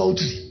still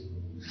adultery.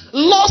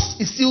 Lust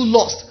is still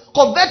lust.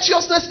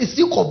 Covetousness is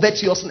still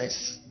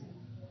covetousness.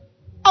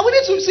 And we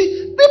need to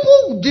see,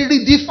 people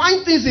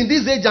redefine things in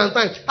this age and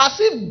time as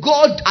if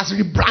God has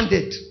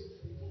rebranded.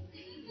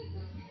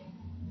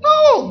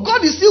 No,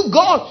 God is still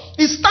God.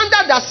 His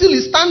standards are still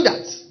his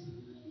standards.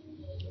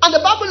 And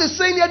the Bible is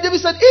saying here, David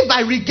said, if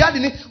I regard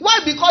in it. Why?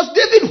 Because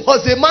David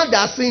was a man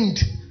that sinned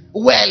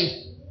well.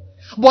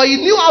 But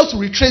he knew how to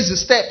retrace his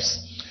steps.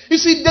 You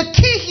see, the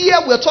key here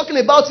we're talking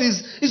about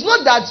is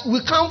not that we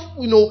can't,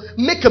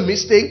 make a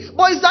mistake,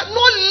 but it's that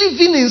not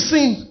living in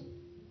sin.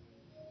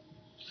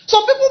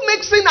 Some people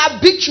make sin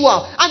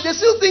habitual and they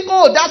still think,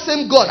 oh, that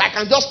same God, I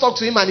can just talk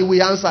to him and he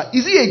will answer.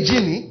 Is he a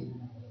genie?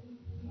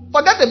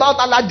 Forget about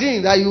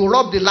Aladdin that you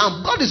rub the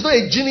lamp. God is not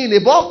a genie in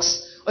a box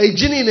or a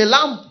genie in a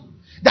lamp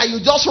that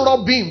you just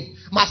rub him.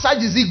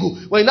 Massage his ego.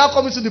 When you now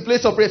come into the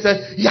place of prayer,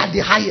 say, you are the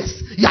highest,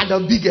 you are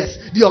the biggest,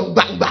 the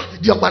Ogbangba,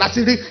 the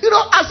Ogbarasiri.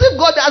 As if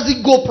God has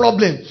ego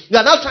problem. You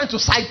are now trying to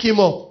psych him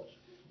up.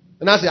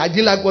 And I say, I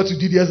didn't like what you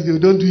did yesterday,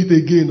 don't do it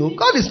again. No?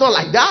 God is not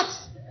like that.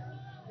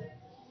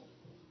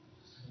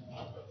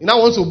 You now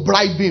want to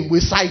bribe him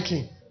with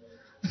psyching.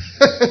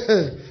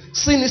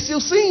 Sin is still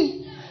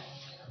sin.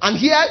 And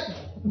here,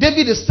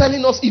 David is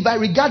telling us, if I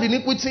regard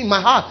iniquity in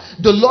my heart,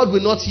 the Lord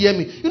will not hear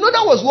me.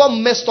 That was what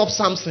messed up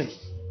Samson.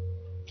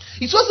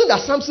 It wasn't that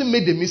Samson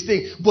made a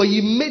mistake, but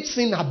he made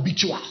sin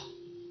habitual.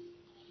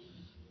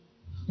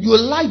 You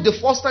lied the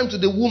first time to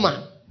the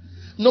woman.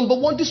 Number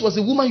one, this was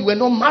a woman you were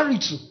not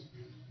married to.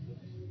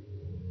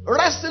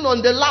 Resting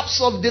on the laps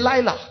of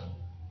Delilah.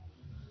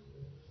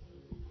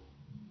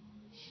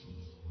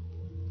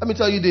 Let me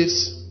tell you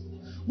this.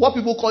 What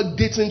people call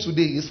dating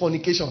today is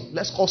fornication.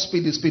 Let's call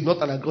spade a spade,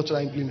 not an agricultural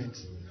implement.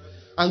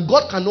 And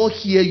God cannot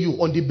hear you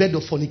on the bed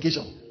of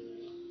fornication.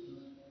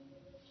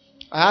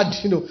 I had,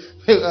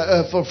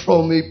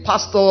 from a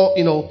pastor,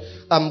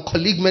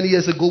 colleague many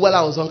years ago while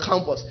I was on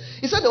campus.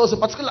 He said there was a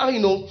particular,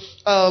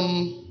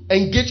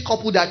 engaged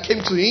couple that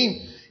came to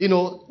him.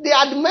 They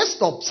had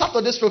messed up.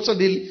 Saturday structure,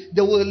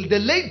 the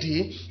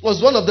lady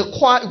was one of the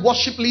choir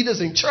worship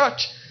leaders in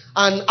church.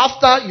 And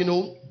after,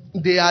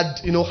 they had,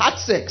 had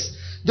sex,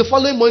 the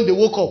following morning they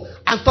woke up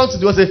and turned to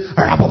the one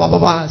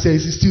and said,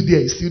 it's still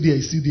there, it's still there,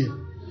 it's still there.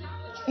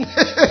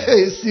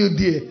 It's still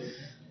there.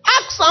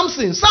 Ask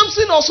Samson.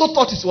 Samson also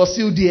thought it was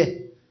still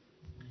there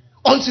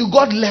until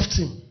God left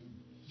him.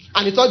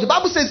 And he thought, the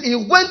Bible says he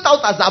went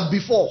out as at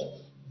before,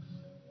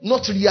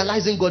 not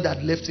realizing God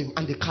had left him,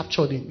 and they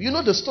captured him. You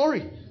know the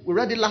story. We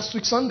read it last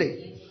week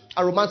Sunday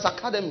at Romance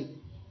Academy.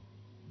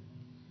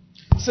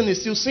 Sin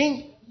is still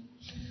sin.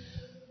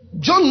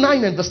 John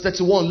 9 and verse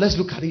 31. Let's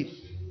look at it.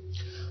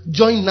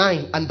 John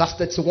 9 and verse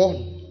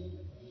 31.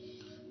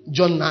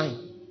 John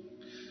 9.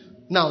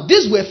 Now,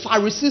 these were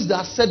Pharisees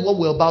that said what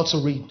we're about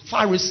to read.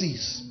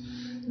 Pharisees.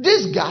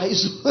 These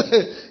guys,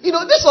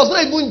 this was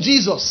not even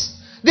Jesus.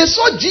 They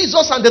saw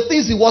Jesus and the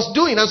things he was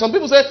doing. And some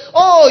people say,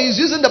 oh, he's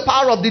using the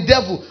power of the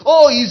devil.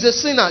 Oh, he's a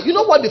sinner. You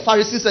know what the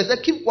Pharisees said? They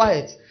said, keep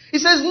quiet. He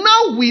says,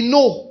 now we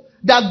know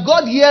that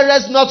God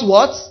heareth not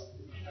what?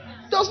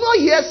 Does not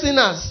hear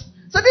sinners.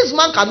 So this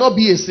man cannot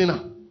be a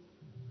sinner.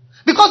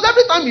 Because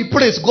every time he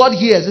prays, God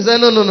hears. He said,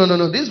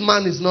 no. This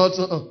man is not.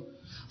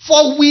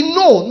 For we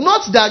know,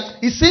 not that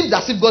it seems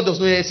as if God does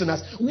not hear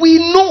sinners. We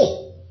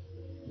know.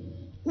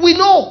 We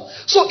know.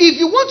 So if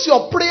you want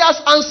your prayers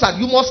answered,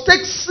 you must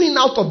take sin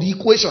out of the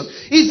equation.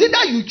 It's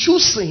either you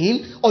choose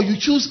sin or you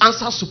choose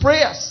answers to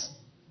prayers.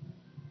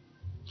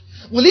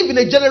 We live in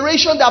a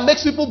generation that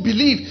makes people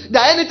believe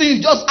that anything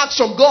you just ask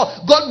from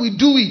God, God will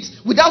do it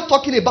without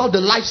talking about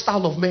the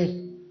lifestyle of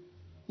men.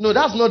 No,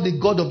 that's not the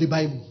God of the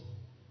Bible.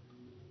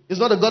 It's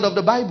not the God of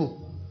the Bible.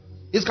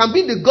 It can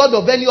be the God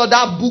of any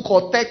other book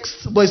or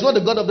text, but it's not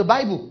the God of the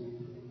Bible.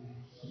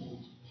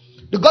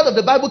 The God of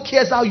the Bible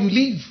cares how you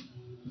live.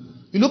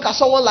 You look at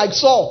someone like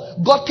Saul.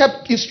 God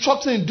kept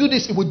instructing him, do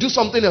this, he would do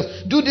something else.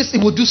 Do this,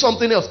 he would do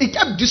something else. He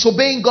kept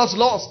disobeying God's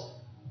laws.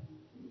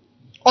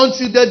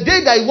 Until the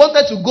day that he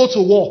wanted to go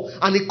to war,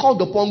 and he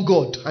called upon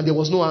God, and there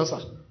was no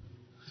answer.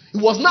 He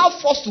was now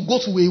forced to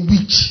go to a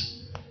witch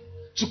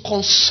to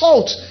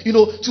consult,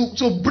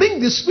 to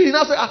bring the spirit.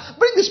 Now say,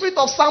 bring the spirit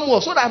of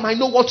Samuel so that I might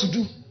know what to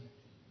do.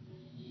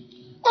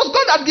 Because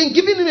God had been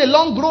giving him a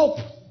long rope.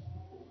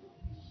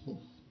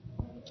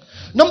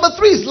 Number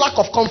 3 is lack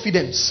of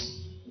confidence.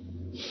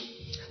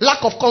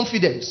 Lack of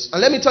confidence.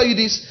 And let me tell you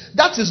this.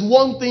 That is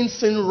one thing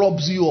sin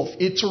robs you of.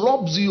 It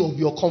robs you of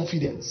your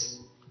confidence.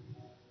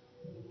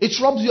 It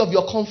robs you of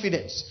your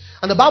confidence.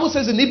 And the Bible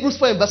says in Hebrews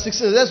 4 and verse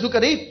 16. Let's look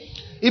at it.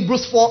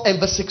 Hebrews 4 and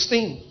verse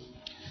 16.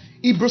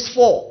 Hebrews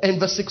 4 and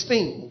verse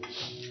 16.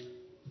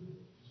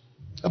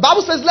 The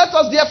Bible says, let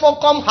us therefore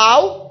come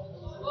how?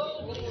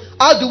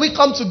 How do we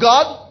come to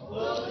God?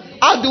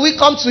 How do we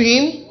come to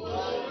him?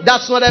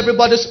 That's not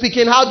everybody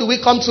speaking. How do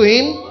we come to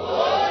him?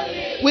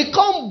 We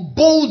come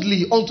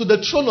boldly unto the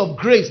throne of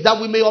grace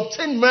that we may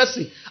obtain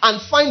mercy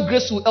and find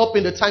grace to help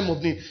in the time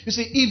of need. You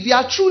see, if you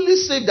are truly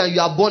saved and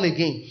you are born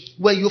again,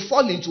 when you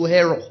fall into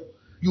error,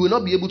 you will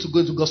not be able to go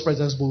into God's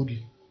presence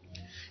boldly.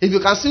 If you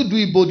can still do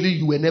it boldly,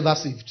 you were never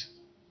saved.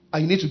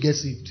 And you need to get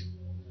saved.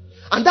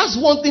 And that's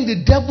one thing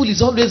the devil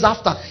is always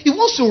after. He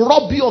wants to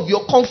rob you of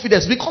your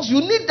confidence because you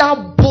need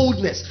that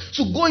boldness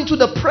to go into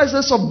the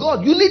presence of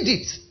God. You need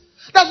it.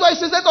 That's why it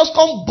says, let us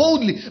come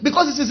boldly.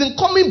 Because it is in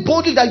coming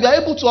boldly that you are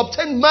able to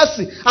obtain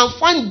mercy and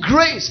find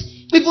grace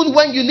even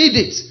when you need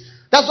it.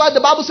 That's why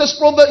the Bible says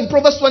in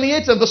Proverbs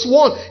 28 and verse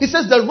 1, it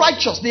says the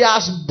righteous, they are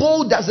as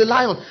bold as a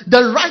lion.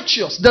 The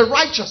righteous,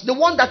 the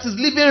one that is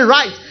living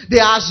right,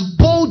 they are as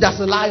bold as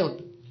a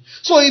lion.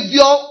 So if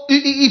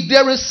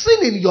there is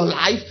sin in your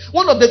life,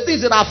 one of the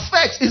things that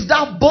affects is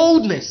that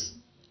boldness.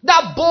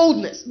 That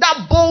boldness.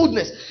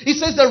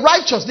 It says the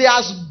righteous, they are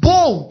as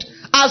bold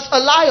as a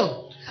lion.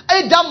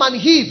 Adam and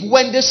Eve,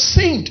 when they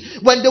sinned,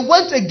 when they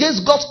went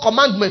against God's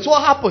commandments,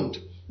 what happened?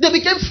 They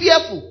became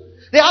fearful.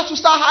 They had to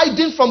start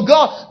hiding from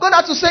God. God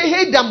had to say,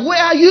 hey, Adam, where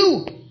are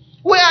you?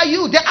 Where are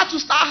you? They had to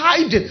start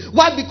hiding.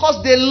 Why?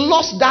 Because they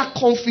lost that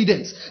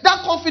confidence.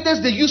 That confidence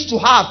they used to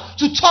have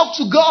to talk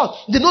to God.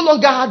 They no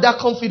longer had that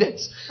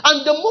confidence.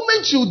 And the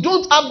moment you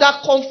don't have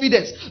that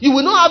confidence, you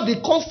will not have the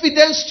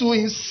confidence to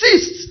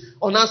insist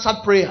on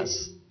answered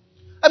prayers.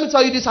 Let me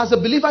tell you this, as a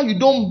believer, you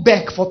don't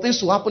beg for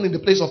things to happen in the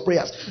place of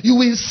prayers. You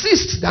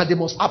insist that they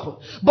must happen.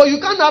 But you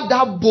can't have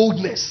that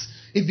boldness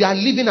if you are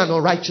living an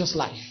unrighteous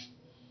life.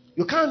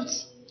 You can't.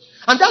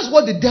 And that's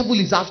what the devil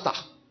is after.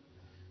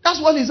 That's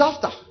what he's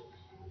after.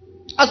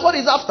 That's what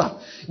he's after.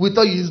 We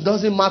tell you it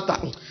doesn't matter.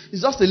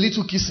 It's just a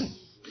little kissing.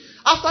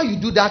 After you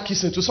do that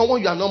kissing to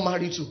someone you are not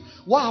married to,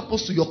 what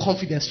happens to your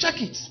confidence?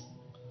 Check it.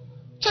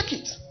 Check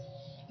it.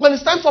 When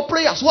it's time for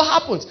prayers, what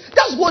happens?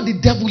 That's what the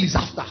devil is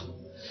after.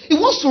 He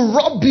wants to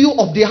rob you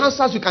of the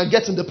answers you can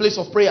get in the place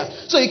of prayer.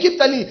 So you keep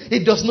telling you,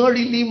 it does not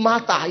really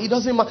matter. It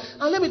doesn't matter.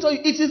 And let me tell you,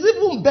 it is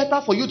even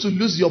better for you to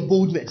lose your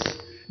boldness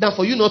than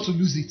for you not to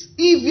lose it.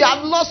 If you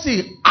have lost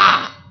it,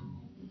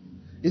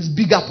 It's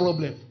bigger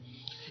problem.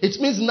 It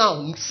means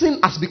now sin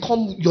has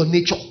become your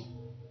nature.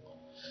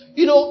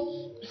 You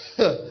know,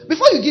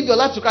 before you give your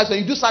life to Christ, when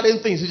you do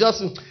certain things,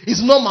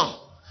 it's normal.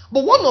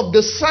 But one of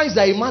the signs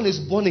that a man is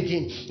born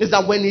again is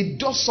that when he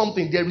does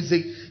something,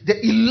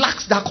 he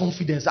lacks that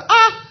confidence.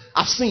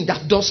 I've sinned,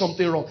 I've done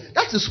something wrong.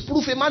 That is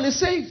proof a man is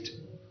saved.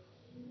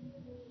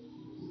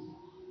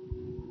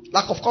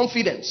 Lack of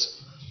confidence.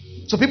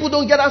 So people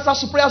don't get answers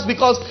to prayers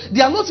because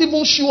they are not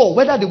even sure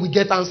whether they will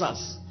get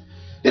answers.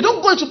 They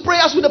don't go into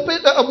prayers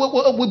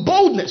with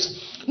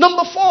boldness.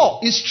 Number 4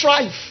 is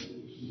strife.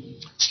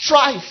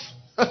 Strife.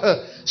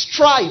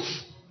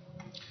 Strife.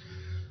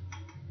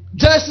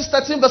 Genesis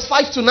 13 verse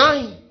 5 to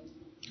 9.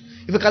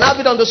 If you can have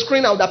it on the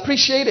screen, I would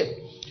appreciate it.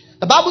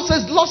 The Bible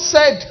says,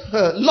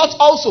 Lot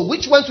also,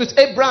 which went with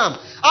Abraham,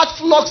 had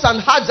flocks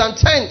and herds and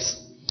tents.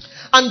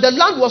 And the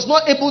land was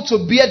not able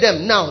to bear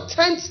them. Now,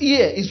 tents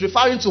here is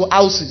referring to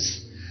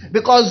houses.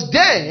 Because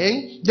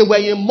then, they were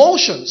in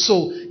motion.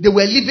 So, they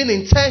were living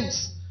in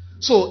tents.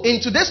 So,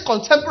 in today's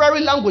contemporary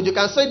language, you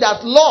can say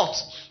that Lot,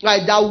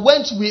 right, that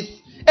went with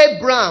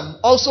Abraham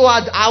also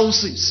had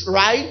houses,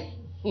 right?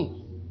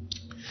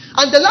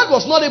 And the land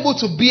was not able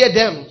to bear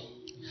them,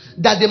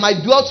 that they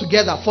might dwell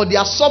together, for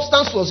their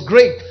substance was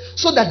great,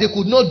 so that they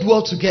could not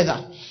dwell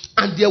together.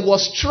 And there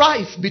was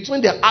strife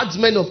between the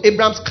herdsmen of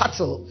Abraham's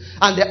cattle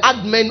and the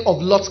herdmen of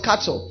Lot's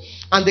cattle.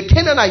 And the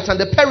Canaanites and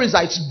the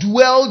Perizzites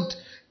dwelled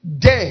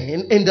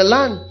then in the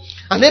land.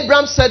 And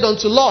Abraham said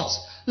unto Lot,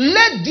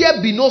 let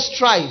there be no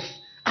strife,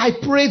 I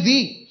pray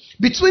thee,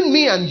 between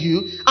me and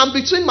you, and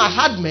between my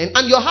herdmen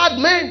and your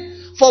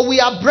herdmen, for we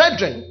are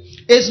brethren.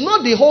 Is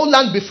not the whole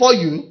land before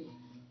you?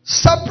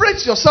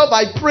 Separate yourself,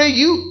 I pray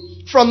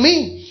you, from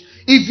me.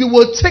 If you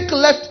will take the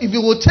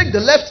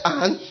left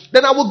hand,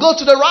 then I will go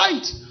to the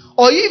right.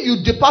 Or if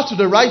you depart to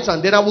the right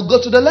hand, then I will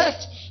go to the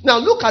left. Now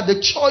look at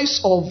the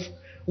choice of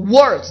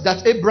words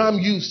that Abraham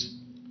used.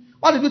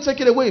 Why did we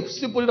take it away?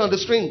 Still put it on the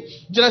screen.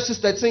 Genesis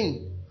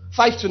 13,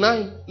 5 to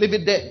 9. Leave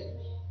it there.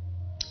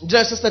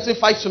 Genesis 13,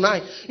 5 to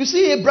 9. You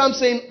see Abraham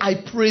saying, I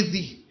pray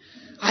thee.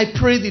 I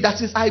pray thee.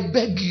 That is, I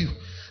beg you.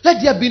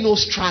 Let there be no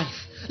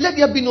strife. Let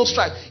there be no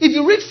strife. If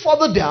you read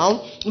further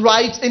down,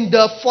 right, in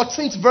the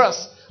 14th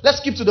verse. Let's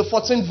skip to the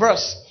 14th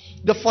verse.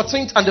 The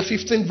 14th and the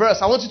 15th verse.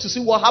 I want you to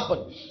see what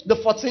happened. The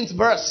 14th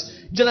verse.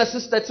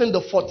 Genesis 13,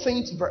 the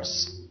 14th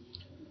verse.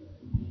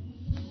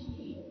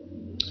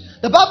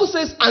 The Bible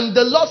says, and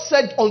the Lord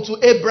said unto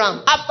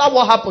Abraham, after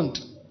what happened?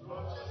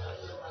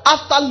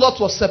 After Lot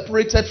was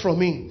separated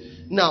from him.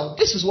 Now,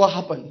 this is what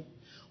happened.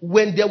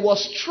 When there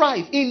was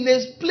strife, in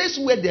a place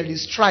where there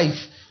is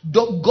strife,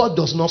 God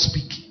does not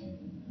speak.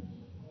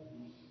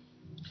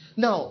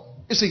 Now,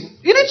 you see,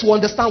 you need to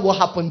understand what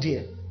happened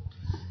here.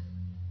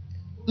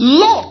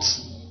 Lot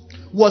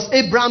was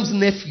Abraham's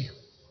nephew.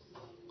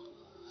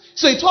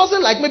 So it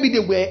wasn't like maybe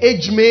they were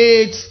age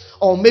mates,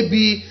 or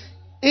maybe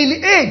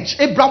in age,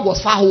 Abraham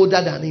was far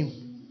older than him.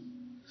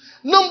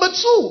 Number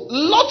 2,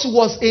 Lot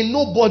was a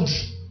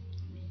nobody.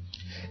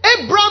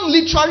 Abraham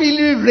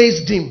literally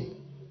raised him.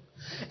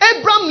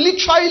 Abraham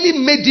literally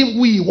made him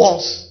who he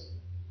was.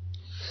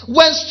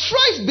 When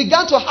strife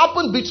began to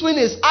happen between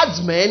his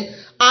herdsmen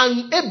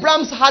and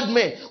Abraham's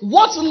herdmen,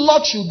 what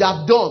Lot should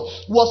have done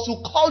was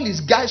to call his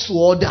guys to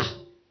order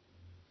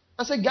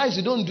and say, guys,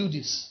 you don't do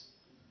this.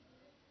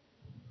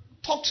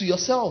 Talk to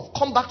yourself.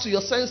 Come back to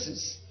your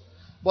senses.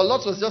 But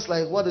Lot was just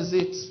like, what is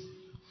it?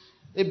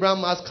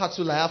 Abraham has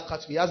cattle, I have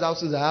cattle. He has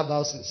houses, I have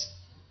houses.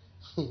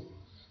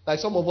 Like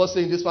some of us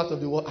say in this part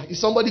of the world, is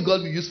somebody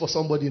God will use for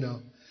somebody now?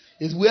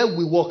 It's where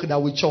we walk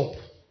that we chop.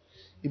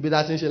 It be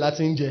that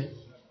in.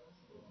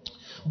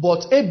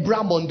 But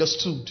Abraham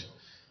understood.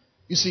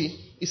 You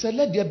see, he said,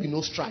 let there be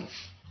no strife.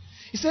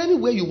 He said,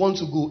 anywhere you want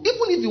to go,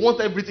 even if you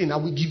want everything, I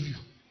will give you.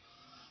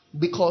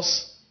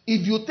 Because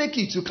if you take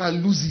it, you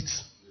can lose it.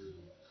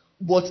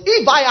 But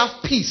if I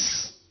have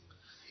peace,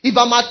 if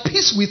I'm at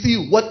peace with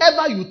you,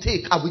 whatever you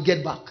take, I will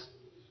get back.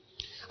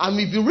 And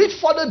if you read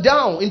further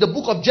down in the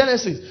book of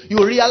Genesis, you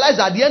will realize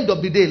at the end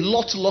of the day,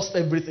 Lot lost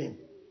everything.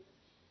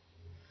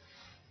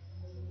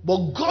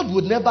 But God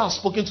would never have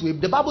spoken to him.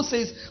 The Bible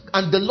says,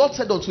 and the Lord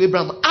said unto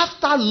Abraham,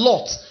 after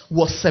Lot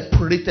was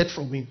separated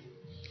from him.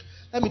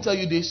 Let me tell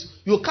you this.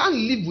 You can't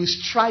live with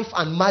strife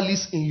and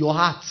malice in your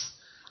heart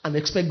and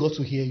expect God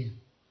to hear you.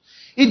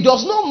 It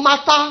does not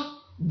matter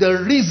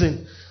the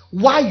reason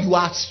why you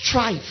are at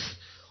strife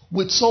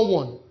with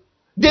someone.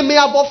 They may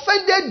have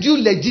offended you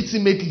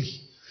legitimately.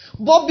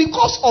 But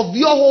because of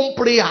your own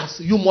prayers,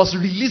 you must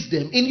release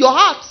them in your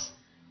heart.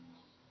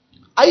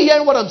 Are you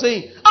hearing what I'm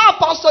saying?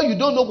 Pastor, you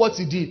don't know what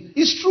he did.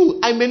 It's true.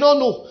 I may not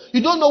know.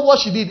 You don't know what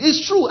she did.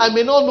 It's true. I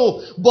may not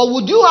know. But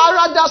would you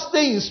rather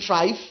stay in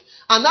strife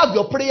and have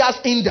your prayers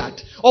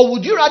hindered? Or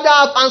would you rather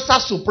have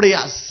answers to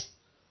prayers?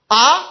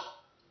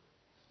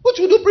 What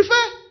would you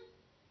prefer?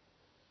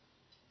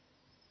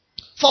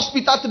 1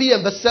 Peter 3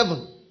 and verse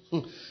 7.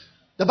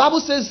 The Bible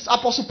says,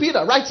 Apostle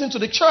Peter writing to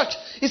the church,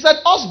 he said,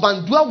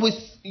 husband, dwell with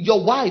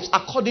your wives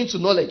according to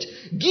knowledge,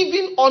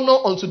 giving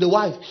honor unto the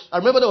wife. I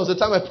remember there was a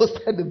time I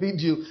posted the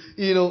video,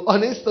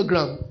 on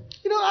Instagram.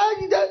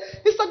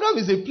 Instagram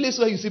is a place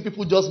where you see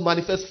people just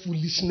manifest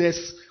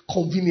foolishness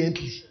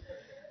conveniently.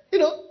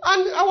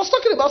 And I was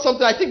talking about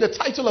something. I think the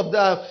title of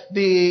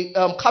the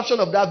caption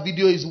of that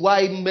video is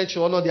 "Why Men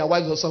Should Honor Their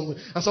Wives" or something.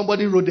 And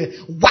somebody wrote there,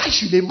 "Why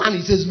should a man?"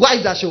 He says,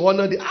 "Why that should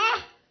honor the?"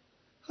 I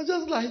was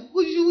just like,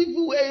 well,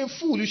 you were a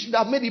fool. You should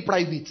have made it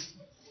private.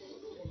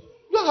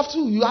 You don't have to.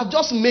 You have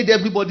just made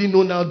everybody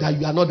know now that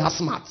you are not that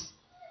smart.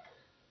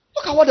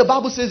 Look at what the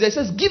Bible says there. It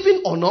says,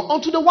 "Giving honor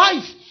unto the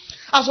wife,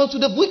 as unto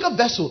the weaker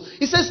vessel."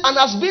 It says, "And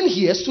has been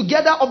heirs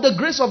together of the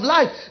grace of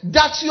life,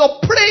 that your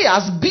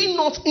prayers be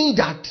not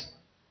hindered."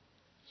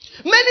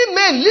 Many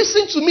men,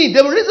 listen to me.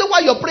 The reason why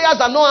your prayers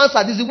are not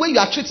answered is the way you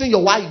are treating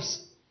your wives.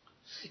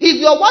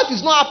 If your wife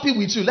is not happy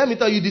with you, let me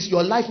tell you this,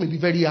 your life may be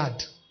very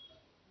hard.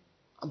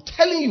 I'm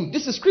telling you,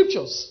 this is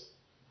scriptures.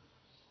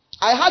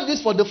 I had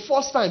this for the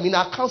first time in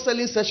our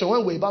counseling session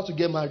when we were about to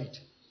get married.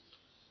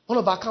 One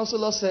of our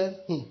counselors said,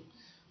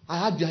 I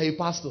heard you are a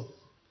pastor.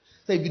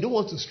 Said, if you don't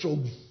want to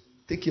struggle,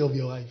 take care of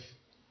your wife.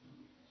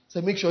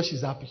 Said, make sure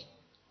she's happy.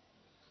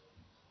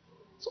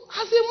 So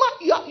as a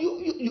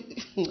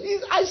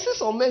man, I see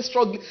some men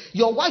struggling.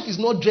 Your wife is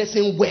not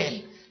dressing well.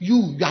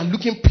 You are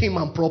looking prim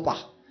and proper.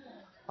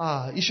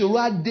 You should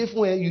write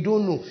different. You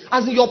don't know.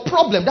 As in your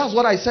problem, that's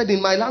what I said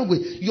in my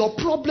language. Your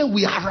problem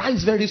will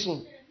arise very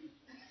soon.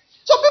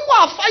 So people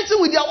are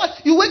fighting with their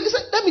wife. You wait, you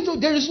say, let me tell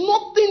you, there is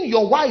nothing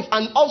your wife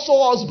and also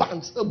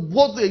husbands,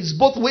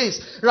 both ways,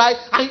 right?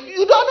 And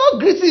you are not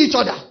greeting each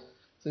other.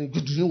 So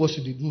you know what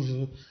should they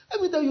do? Let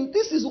me tell you,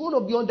 this is one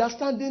of the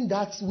understanding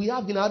that we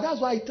have in our.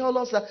 That's why I tell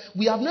us that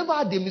we have never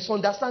had a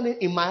misunderstanding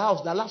in my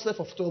house that lasted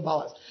for 12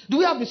 hours. Do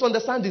we have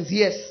misunderstandings?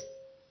 Yes.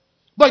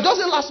 But it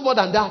doesn't last more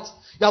than that.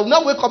 You will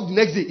now wake up the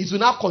next day. It will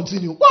now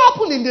continue. What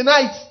happened in the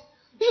night?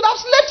 You should have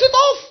slept it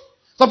off.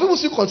 Some people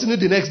still continue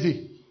the next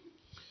day.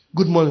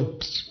 Good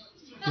morning.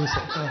 Yes,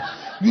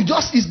 you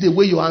just eat the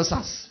way you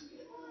answers.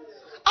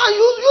 And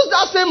you use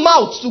that same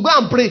mouth to go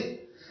and pray.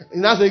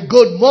 And I say,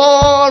 good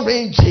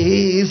morning,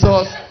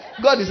 Jesus.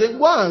 God is saying,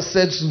 go and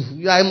settle.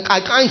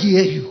 I can't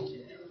hear you.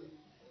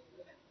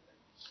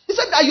 He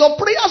said that your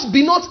prayers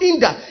be not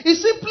hindered. It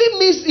simply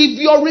means if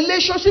your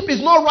relationship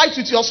is not right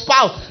with your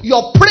spouse,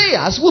 your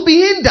prayers will be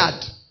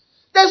hindered.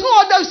 There's no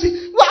other.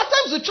 See, at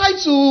times we try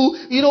to,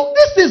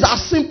 these things are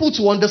simple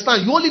to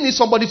understand. You only need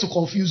somebody to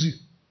confuse you.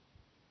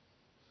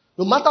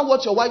 No matter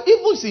what your wife,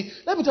 even see,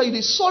 let me tell you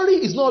this, sorry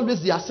is not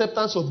always the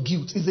acceptance of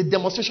guilt. It's a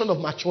demonstration of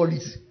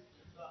maturity.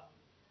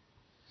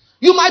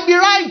 You might be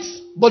right,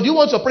 but do you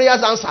want your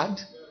prayers answered?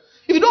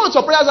 If you don't want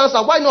your prayers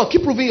answered, why not?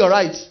 Keep proving you're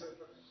right.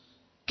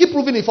 Keep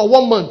proving it for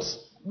 1 month.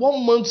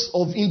 1 month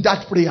of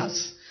in-depth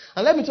prayers.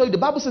 And let me tell you, the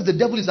Bible says the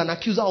devil is an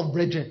accuser of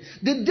brethren.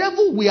 The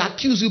devil will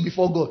accuse you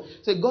before God.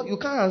 Say, God, you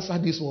can't answer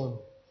this one.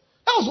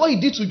 That was what he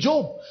did to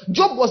Job.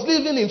 Job was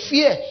living in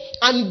fear.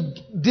 And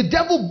the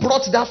devil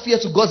brought that fear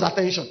to God's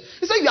attention.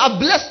 He said, you have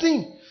blessed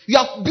him. You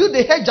have built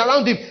a hedge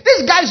around him.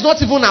 This guy is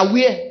not even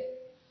aware.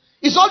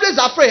 He's always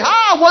afraid.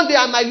 One day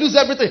I might lose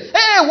everything.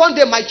 Hey, one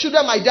day my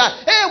children might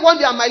die. Hey, one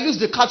day I might lose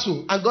the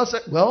cattle. And God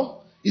said,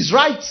 well, he's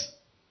right.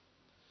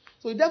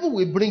 So the devil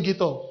will bring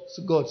it up.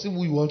 So God, see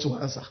who you want to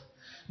answer.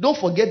 Don't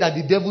forget that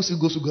the devil still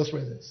goes to God's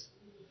presence.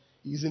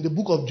 He's in the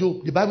book of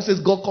Job. The Bible says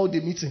God called the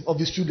meeting of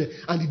his children.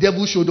 And the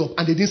devil showed up.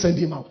 And they didn't send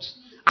him out.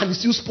 And he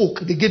still spoke.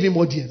 They gave him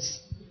audience.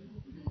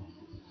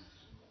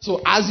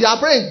 So as you are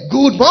praying,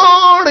 good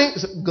morning.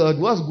 God,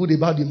 what's good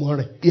about the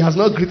morning? He has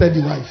not greeted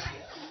the wife.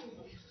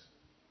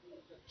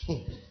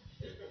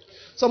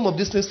 Some of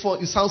these things,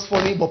 it sounds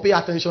funny, but pay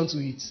attention to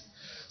it.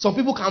 Some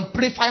people can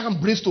pray fire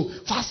and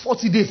brimstone, fast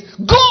 40 days.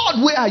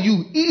 God, where are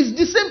you? He is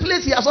the same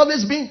place he has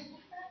always been.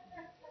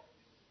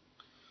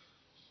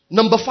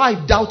 Number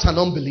 5, doubt and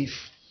unbelief.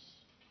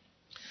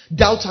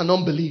 Doubt and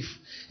unbelief.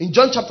 In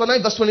John chapter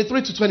 9, verse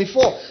 23 to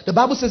 24, the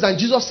Bible says, and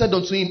Jesus said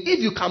unto him, if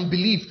you can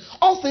believe,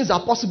 all things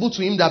are possible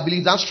to him that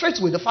believes. And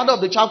straightway the father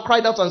of the child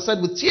cried out and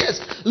said with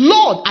tears,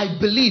 Lord, I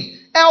believe.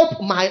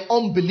 Help my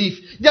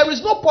unbelief. There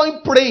is no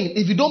point praying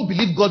if you don't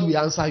believe God will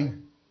answer you.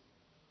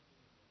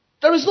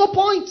 There is no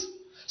point.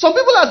 Some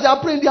people as they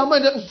are praying, they are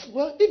minded,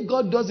 well, if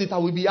God does it, I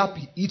will be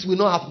happy. It will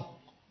not happen.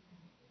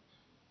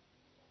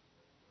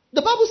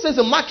 The Bible says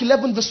in Mark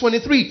 11 verse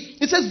 23,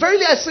 it says,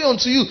 verily I say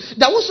unto you,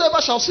 that whosoever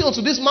shall say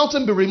unto this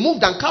mountain be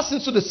removed and cast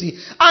into the sea,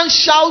 and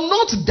shall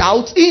not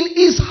doubt in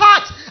his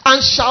heart,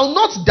 and shall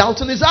not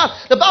doubt in his heart.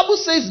 The Bible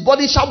says, but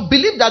he shall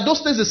believe that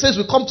those things he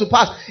says will come to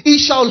pass. He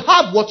shall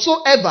have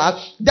whatsoever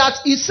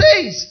that he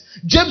says.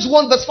 James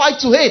 1 verse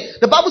 5 to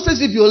 8. The Bible says,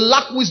 if you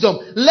lack wisdom,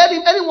 let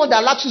him, anyone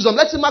that lacks wisdom,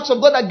 let him ask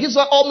of God that gives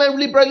all men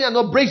liberally and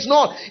upbraids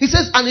not. He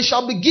says, and it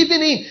shall be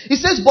given him. He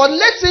says, but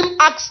let him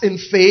ask in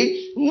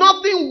faith,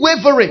 nothing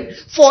wavering.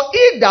 For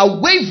he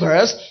that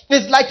wavers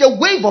is like a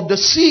wave of the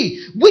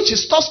sea, which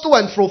is tossed to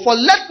and fro. For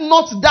let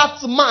not that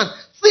man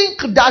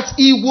think that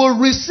he will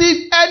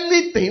receive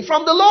anything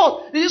from the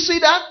Lord. Did you see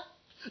that?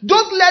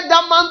 Don't let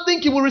that man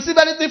think he will receive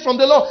anything from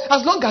the Lord.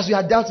 As long as you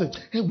are doubting,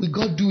 hey, will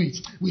God do it?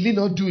 Will he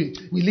not do it?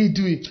 Will he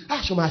do it?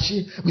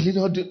 Will he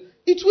not do it?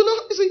 It will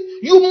not. You see,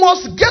 you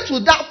must get to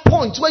that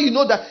point where you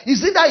know that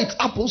is either it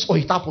happens or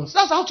it happens.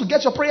 That's how to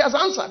get your prayers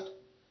answered.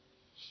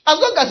 As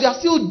long as you are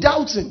still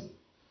doubting.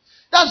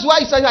 That's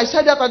why I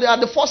said that at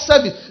the first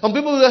service. And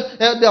people,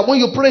 when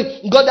you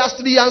pray, God has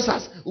 3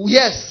 answers.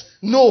 Yes,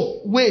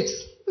 no, wait.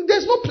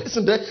 There's no place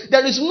in there.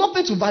 There is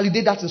nothing to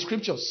validate that in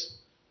scriptures.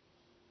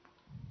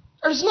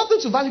 There is nothing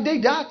to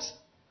validate that.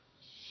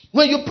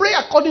 When you pray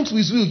according to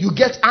his will, you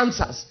get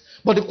answers.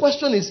 But the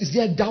question is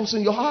there doubts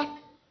in your heart?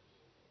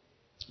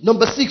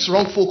 Number 6,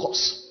 wrong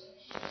focus.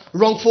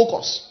 Wrong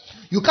focus.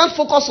 You can't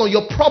focus on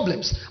your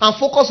problems and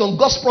focus on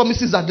God's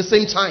promises at the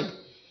same time.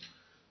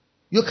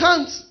 You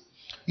can't.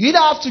 You either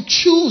have to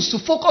choose to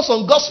focus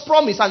on God's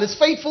promise and his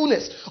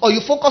faithfulness, or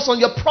you focus on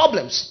your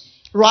problems.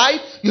 Right?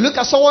 You look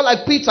at someone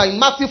like Peter in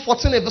Matthew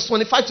 14 verse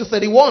 25 to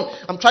 31.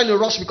 I'm trying to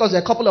rush because there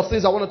are a couple of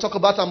things I want to talk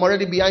about. I'm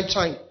already behind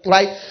time.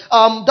 Right?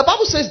 The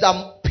Bible says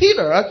that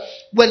Peter,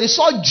 when he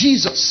saw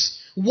Jesus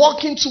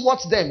walking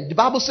towards them, the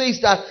Bible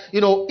says that,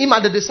 him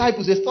and the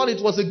disciples, they thought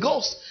it was a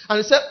ghost. And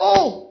they said,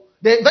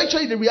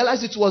 eventually they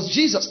realized it was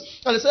Jesus.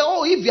 And they said,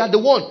 if you are the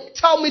one,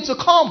 tell me to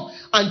come.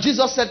 And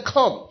Jesus said,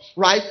 come.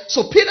 Right?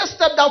 So Peter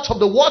stepped out of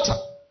the water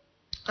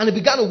and he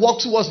began to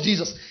walk towards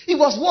Jesus. He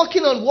was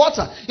walking on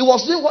water. He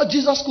was doing what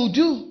Jesus could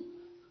do.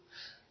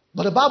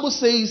 But the Bible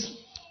says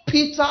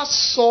Peter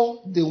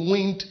saw the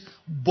wind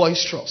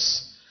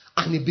boisterous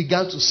and he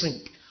began to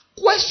sink.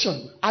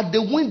 Question: had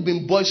the wind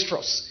been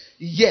boisterous?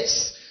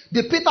 Yes.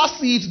 Did Peter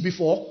see it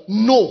before?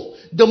 No.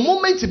 The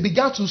moment he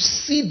began to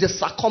see the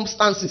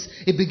circumstances,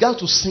 he began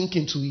to sink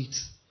into it.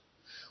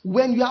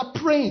 When you are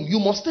praying, you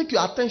must take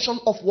your attention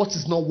off what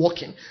is not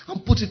working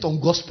and put it on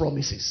God's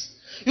promises.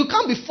 You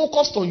can't be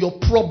focused on your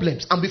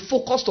problems and be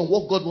focused on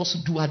what God wants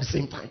to do at the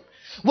same time.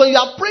 When you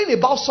are praying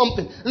about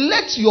something,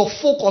 let your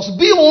focus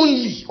be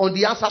only on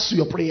the answers to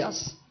your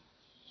prayers.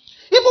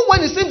 Even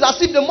when it seems as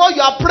if the more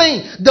you are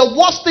praying, the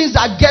worse things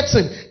are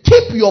getting,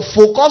 keep your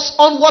focus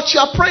on what you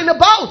are praying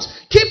about.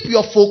 Keep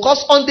your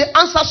focus on the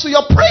answers to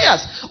your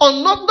prayers.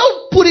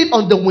 Don't put it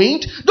on the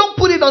wind. Don't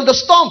put it on the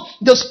storm.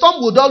 The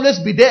storm would always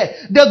be there.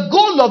 The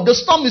goal of the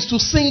storm is to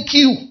sink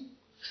you.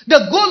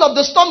 The goal of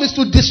the storm is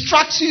to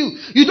distract you.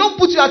 You don't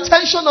put your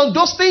attention on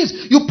those things.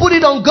 You put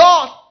it on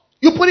God.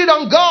 You put it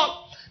on God.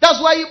 That's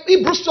why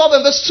Hebrews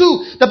 12 verse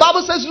 2, the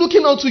Bible says,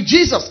 looking unto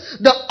Jesus,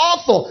 the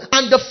author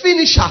and the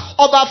finisher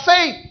of our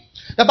faith.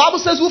 The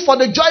Bible says, who for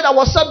the joy that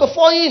was set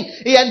before him,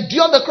 he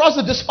endured the cross,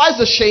 and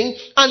despised the shame,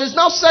 and is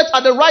now set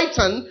at the right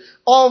hand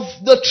of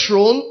the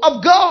throne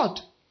of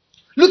God.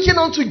 Looking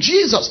unto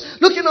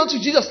Jesus. Looking unto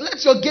Jesus. Let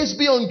your gaze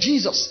be on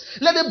Jesus.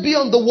 Let it be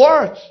on the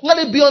word.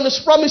 Let it be on his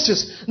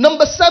promises.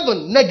 Number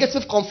 7,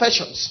 negative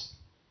confessions.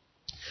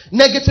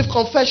 Negative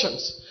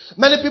confessions.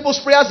 Many people's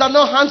prayers are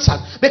not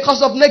answered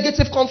because of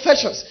negative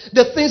confessions.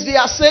 The things they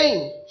are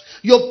saying.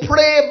 You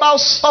pray about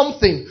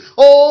something.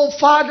 Oh,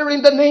 Father,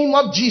 in the name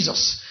of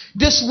Jesus,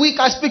 this week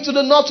I speak to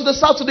the north, to the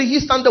south, to the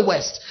east and the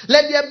west.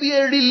 Let there be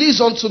a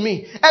release unto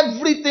me.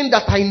 Everything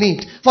that I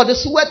need for the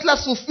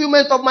sweatless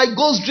fulfillment of my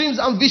goals, dreams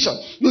and vision.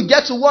 You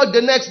get to work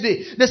the next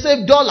day. They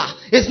say dollar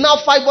is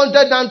now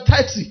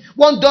 530.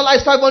 $1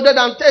 is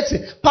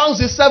 530.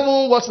 Pounds is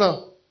 7, what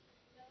now?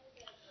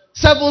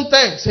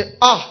 710. Say,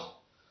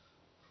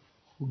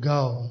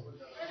 girl,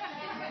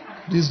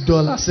 this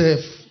dollar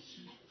safe.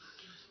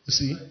 You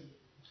see,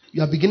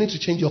 you are beginning to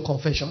change your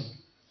confession.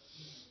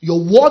 Your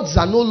words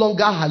are no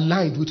longer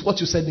aligned with what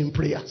you said in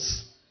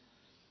prayers.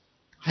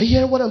 Are you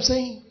hearing what I'm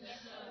saying?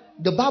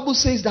 The Bible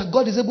says that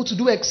God is able to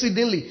do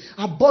exceedingly,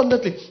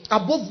 abundantly,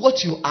 above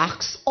what you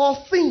ask or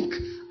think.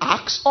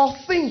 Ask or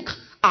think.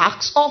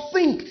 Ask or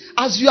think.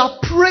 As you are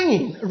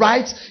praying,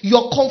 right,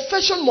 your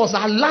confession must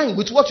align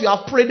with what you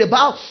have prayed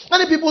about.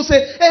 Many people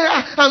say, hey,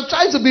 I'm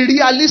trying to be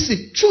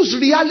realistic. Choose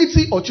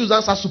reality or choose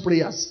answers to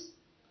prayers.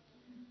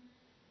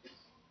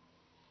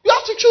 You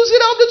have to choose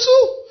it out of the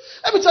two.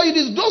 Let me tell you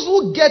this. Those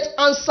who get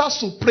answers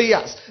to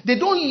prayers, they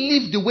don't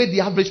live the way the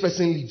average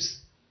person lives.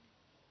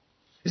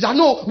 It's like,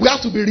 no, we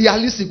have to be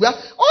realistic.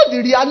 All the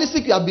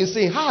realistic you have been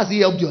saying, how has it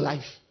helped your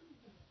life?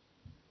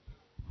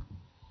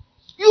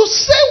 You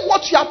say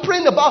what you are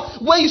praying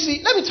about. When you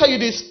see, let me tell you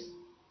this.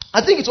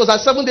 I think it was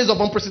at 7 days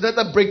of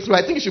unprecedented breakthrough.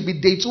 I think it should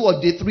be day 2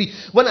 or day 3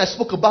 when I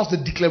spoke about the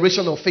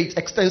declaration of faith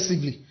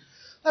extensively.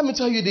 Let me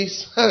tell you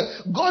this.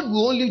 God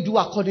will only do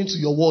according to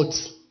your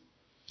words.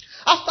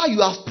 After you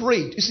have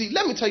prayed, you see,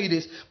 let me tell you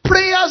this.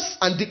 Prayers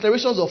and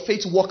declarations of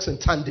faith works in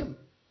tandem.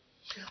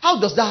 How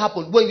does that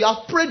happen? When you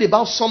have prayed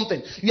about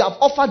something, you have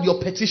offered your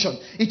petition,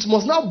 it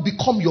must now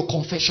become your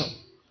confession.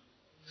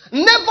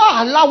 Never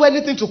allow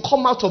anything to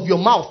come out of your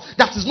mouth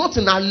that is not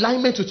in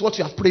alignment with what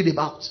you have prayed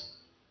about.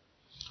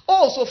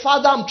 Oh, so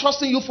Father, I'm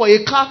trusting you for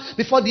a car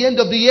before the end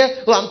of the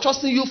year. Or I'm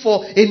trusting you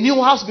for a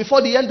new house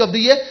before the end of the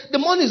year. The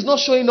money is not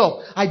showing up.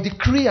 I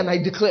decree and I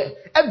declare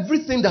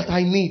everything that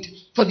I need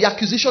for the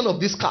acquisition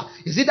of this car.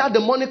 Is it that the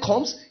money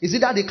comes? Is it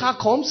that the car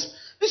comes?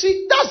 You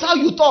see, that's how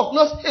you talk.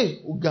 Not, hey,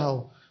 oh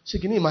girl,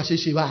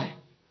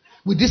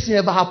 will this thing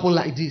ever happen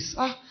like this?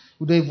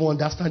 We don't even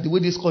understand the way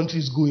this country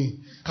is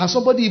going. Can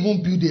somebody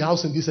even build a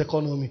house in this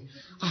economy?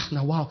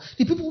 Now wow.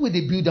 The people where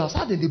they build house,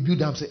 how did they build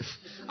themselves?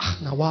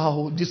 Now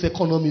wow, this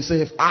economy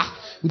safe.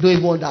 We don't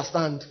even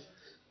understand.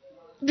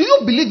 Do you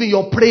believe in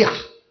your prayer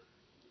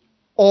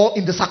or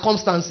in the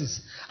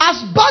circumstances? As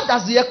bad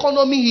as the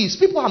economy is,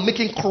 people are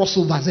making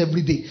crossovers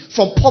every day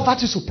from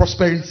poverty to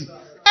prosperity.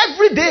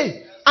 Every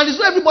day. And it's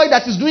not everybody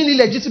that is doing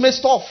illegitimate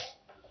stuff.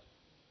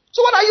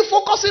 So what are you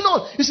focusing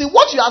on? You see,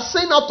 what you are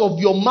saying out of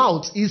your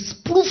mouth is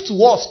proof to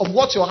us of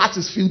what your heart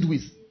is filled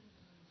with.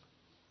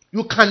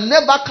 You can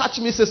never catch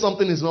me say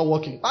something is not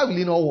working. Why will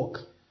it not work?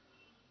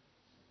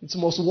 It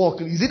must work.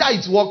 Is it that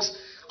it works?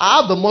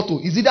 I have the motto.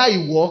 Is it that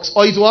it works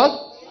or it what?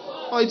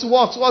 Or it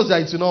works. What's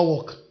that? It will not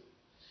work.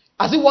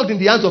 Has it worked in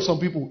the hands of some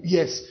people?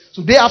 Yes.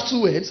 So they have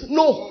two heads?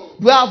 No.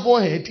 Do I have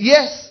one head?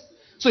 Yes.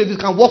 So if it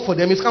can work for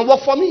them, it can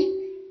work for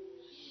me.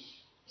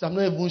 So I'm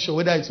not even sure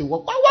whether it will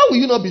work. Why will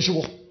you not be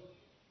sure?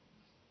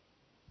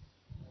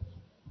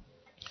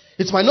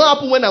 It might not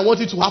happen when I want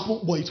it to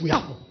happen, but it will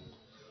happen.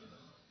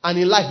 And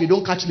in life, they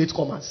don't catch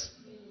latecomers.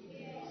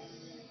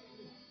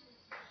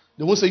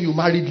 They won't say you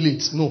married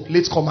late. No,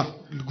 latecomer.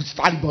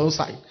 Start by your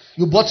side.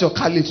 You bought your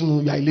car late.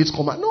 No, you are a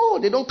latecomer. No,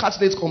 they don't catch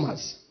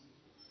latecomers.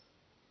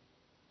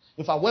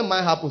 In fact, when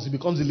mine happens, it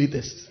becomes the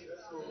latest.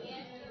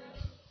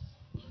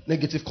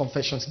 Negative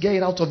confessions. Get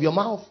it out of your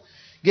mouth.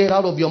 Get it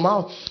out of your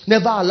mouth.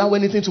 Never allow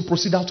anything to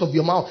proceed out of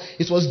your mouth.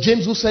 It was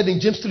James who said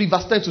in James 3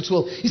 verse 10 to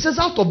 12. He says,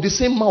 out of the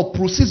same mouth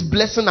proceeds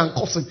blessing and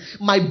cursing.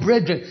 My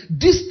brethren,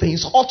 these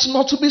things ought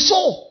not to be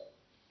so.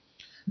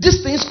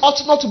 These things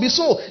ought not to be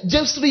so.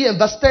 James 3 and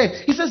verse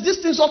 10. He says,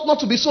 these things ought not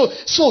to be so.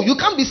 So you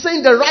can't be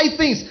saying the right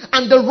things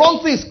and the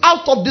wrong things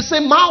out of the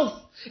same mouth.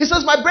 He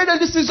says, my brethren,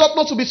 these things ought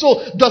not to be so.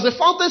 Does a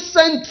fountain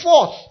send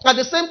forth at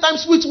the same time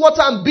sweet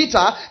water and bitter?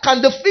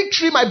 Can the fig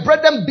tree, my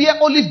brethren, bear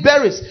olive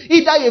berries?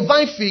 Either a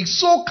vine fig,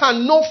 so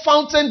can no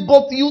fountain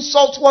both yield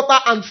salt water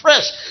and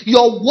fresh.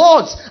 Your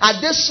words, are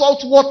they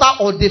salt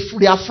water or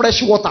they are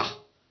fresh water?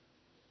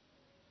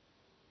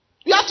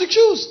 You have to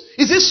choose.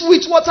 Is it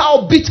sweet water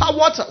or bitter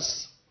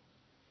waters?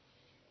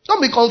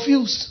 Don't be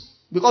confused,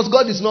 because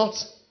God is not.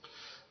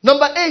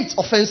 Number 8,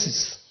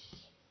 offenses.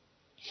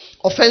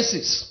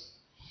 Offenses.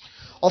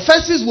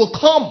 Offenses will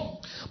come,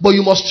 but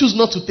you must choose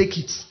not to take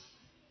it.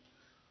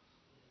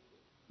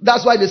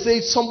 That's why they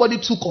say somebody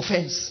took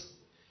offense.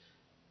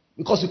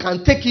 Because you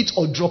can take it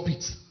or drop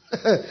it.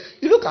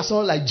 You look at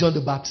someone like John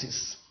the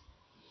Baptist.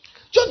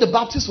 John the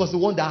Baptist was the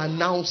one that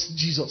announced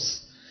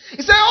Jesus.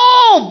 He said,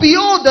 oh,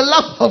 behold the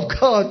Lamb of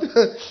God.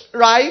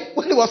 Right?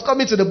 When he was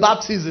coming to the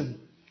baptism.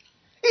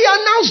 He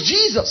announced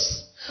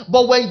Jesus.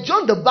 But when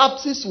John the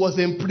Baptist was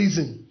in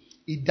prison,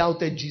 he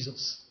doubted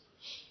Jesus.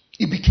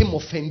 He became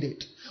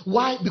offended.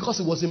 Why? Because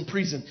he was in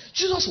prison.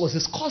 Jesus was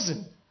his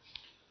cousin.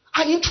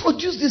 I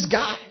introduced this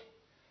guy.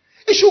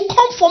 He should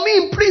come for me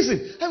in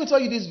prison. Let me tell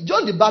you this.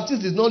 John the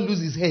Baptist did not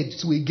lose his head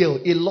to a girl.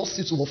 He lost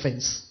it to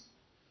offense.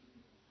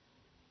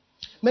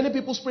 Many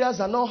people's prayers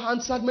are not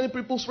answered. Many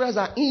people's prayers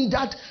are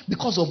hindered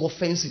because of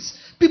offenses.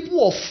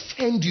 People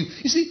offend you.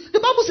 You see, the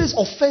Bible says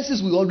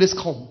offenses will always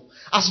come.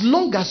 As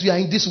long as you are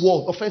in this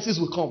world, offenses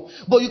will come.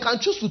 But you can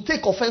choose to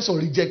take offense or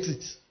reject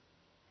it.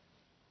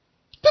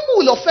 People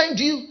will offend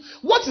you.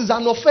 What is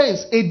an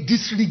offense? A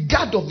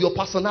disregard of your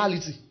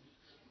personality.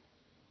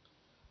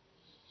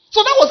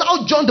 So that was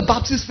how John the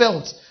Baptist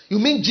felt. You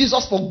mean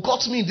Jesus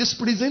forgot me in this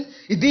prison?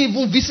 He didn't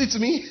even visit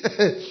me?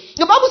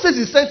 The Bible says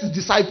he sent his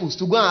disciples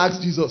to go and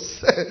ask Jesus.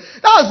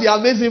 That was the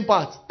amazing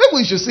part.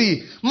 Maybe we should see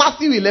it.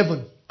 Matthew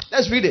 11.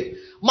 Let's read it.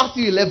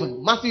 Matthew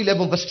 11. Matthew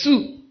 11 verse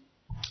 2.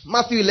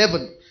 Matthew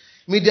 11.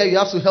 Media, you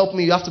have to help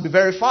me. You have to be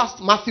very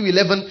fast. Matthew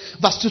 11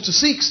 verse 2 to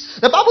 6.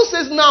 The Bible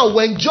says, now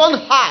when John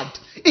heard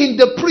in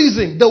the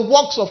prison the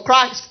works of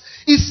Christ,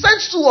 he sent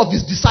 2 of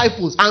his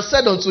disciples and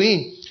said unto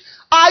him,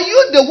 are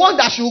you the one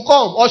that should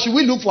come, or should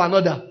we look for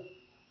another?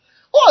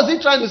 What was he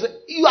trying to say?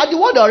 You are the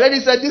one that already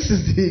said this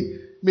is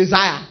the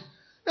Messiah.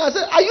 Now I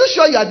said, are you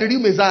sure you are the real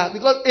Messiah?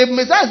 Because a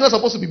Messiah is not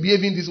supposed to be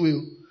behaving this way.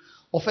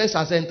 Offense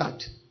has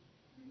entered.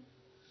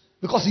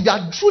 Because if you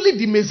are truly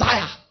the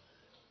Messiah,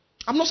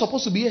 I'm not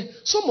supposed to be here.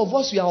 Some of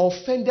us, we are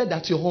offended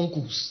at your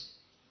uncles.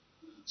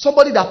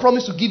 Somebody that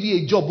promised to give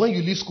you a job when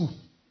you leave school.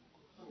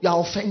 You are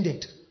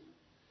offended.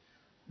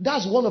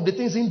 That's one of the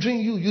things hindering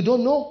you. You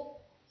don't know.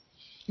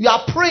 You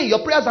are praying.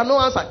 Your prayers are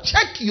not answered.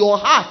 Check your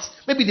heart.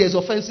 Maybe there's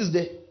offenses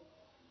there.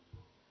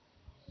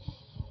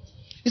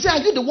 He said,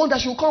 are you the one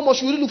that should come, or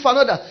should we look for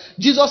another?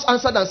 Jesus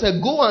answered and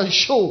said, go and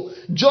show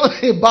John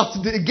about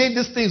again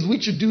these things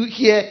which you do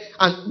here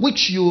and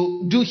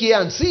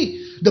and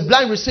see. The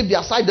blind receive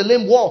their sight, the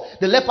lame walk,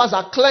 the lepers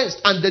are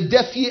cleansed, and the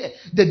deaf hear.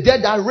 The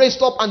dead are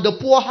raised up, and the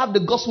poor have the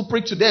gospel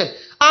preached to them.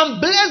 And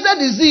blessed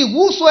is he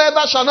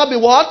whosoever shall not be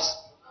what?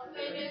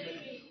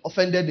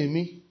 Offended in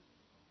me.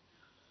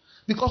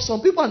 Because some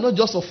people are not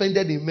just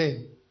offended in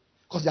men.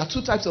 Because there are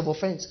 2 types of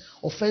offense.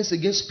 Offense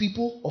against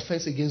people,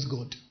 offense against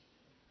God.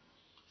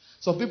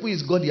 Some people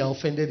is God they are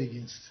offended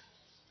against.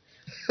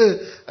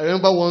 I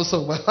remember one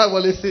song. My wife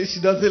always says she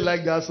doesn't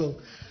like that song.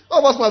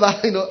 What was my,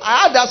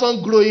 I had that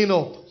song growing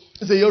up.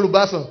 It's a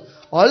Yoruba song.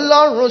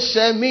 Ọlọ́run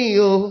ṣe mí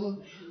o,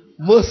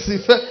 mo sì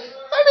fẹ́.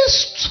 Very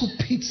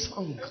stupid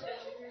song.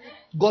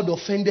 God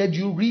offended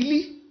you,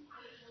 really?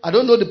 I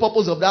don't know the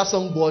purpose of that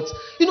song, but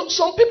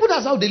some people,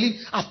 that's how they live.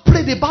 I've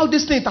prayed about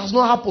this thing, it has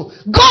not happened.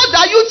 God,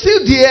 are you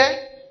still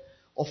there?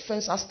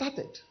 Offense has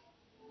started.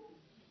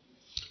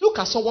 Look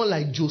at someone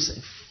like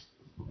Joseph.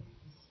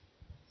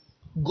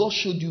 God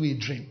showed you a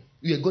dream.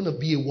 You are going to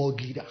be a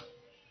world leader.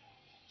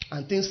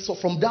 And so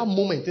from that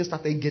moment, things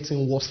started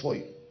getting worse for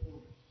you.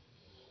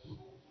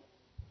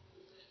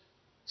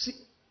 See,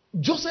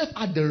 Joseph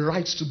had the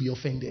right to be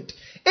offended.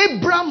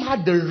 Abraham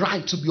had the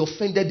right to be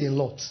offended a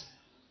lot.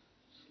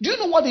 Do you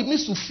know what it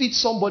means to feed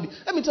somebody?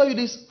 Let me tell you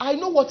this. I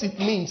know what it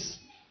means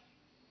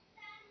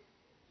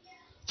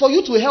for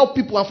you to help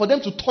people and for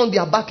them to turn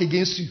their back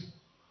against you.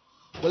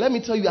 But let me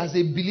tell you, as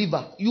a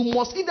believer, you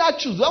must either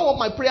choose. Do I want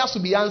my prayers to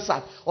be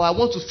answered, or I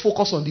want to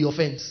focus on the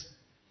offense?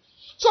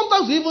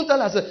 Sometimes we even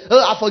tell ourselves,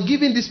 I'm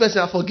forgiving this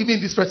person, I'm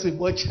forgiving this person.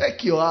 But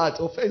check your heart.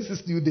 Offense is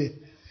still there.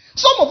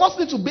 Some of us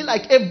need to be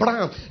like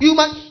Abraham.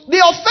 They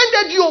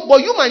offended you,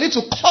 but you might need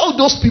to call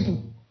those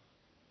people.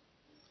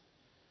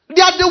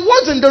 They are the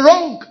ones in the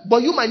wrong,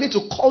 but you might need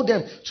to call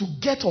them to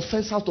get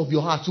offense out of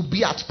your heart, to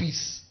be at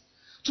peace.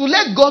 To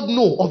let God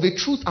know of a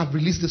truth and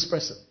release this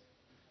person.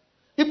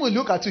 People will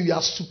look at you, you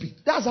are stupid.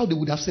 That's how they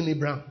would have seen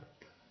Abraham.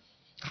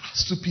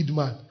 Stupid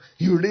man.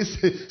 You raise,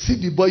 see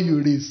the boy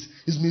you raise.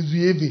 He's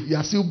misbehaving. You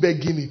are still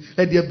begging him.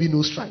 Let there be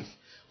no strife.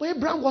 But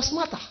Abraham was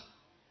smarter.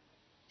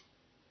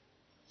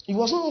 He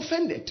was not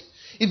offended.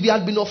 If he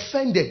had been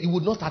offended, he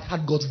would not have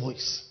had God's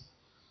voice.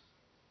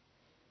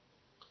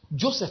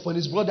 Joseph, when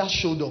his brothers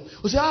showed up,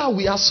 he said,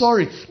 we are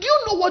sorry. Do you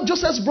know what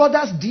Joseph's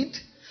brothers did?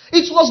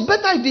 It was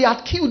better if they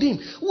had killed him.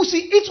 You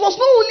see, it was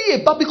not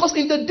only about, because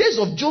in the days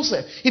of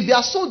Joseph, if they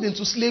are sold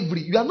into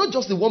slavery, you are not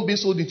just the one being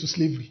sold into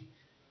slavery.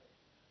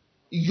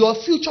 Your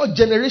future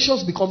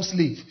generations become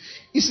slaves.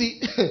 You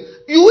see,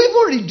 you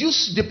even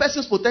reduce the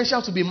person's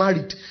potential to be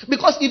married.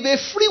 Because if a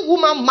free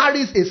woman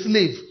marries a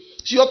slave,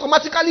 she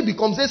automatically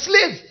becomes a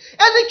slave.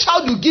 Any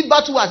child you give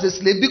birth to as a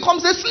slave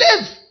becomes a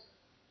slave.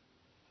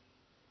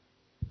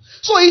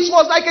 So it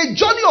was like a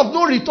journey of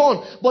no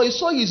return. But he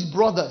saw his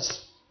brothers.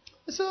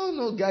 He said,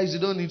 no, guys, you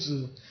don't need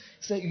to.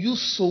 He said, you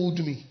sold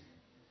me,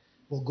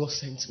 but God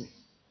sent me.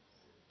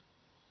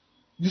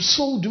 You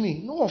sold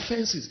me. No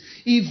offenses.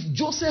 If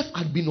Joseph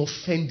had been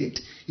offended,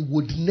 he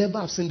would never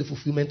have seen the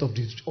fulfillment of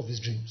his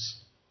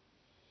dreams.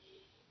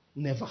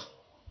 Never.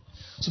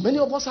 So many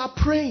of us are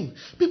praying.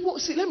 People,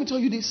 see, let me tell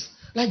you this.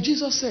 Like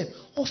Jesus said,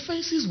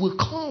 offenses will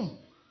come.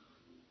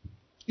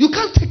 You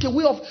can't take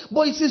away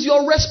but it is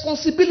your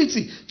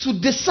responsibility to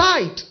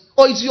decide,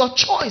 or it's your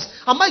choice.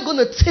 Am I going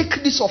to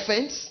take this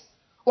offense,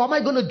 or am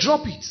I going to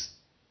drop it?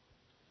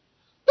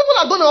 People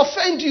are going to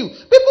offend you.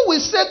 People will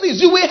say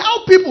things. You will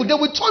help people. They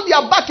will turn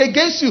their back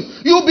against you.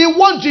 You'll be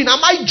wondering, am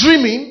I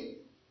dreaming?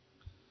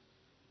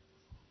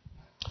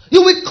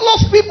 You will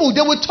close people.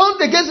 They will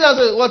turn against you and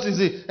say, what is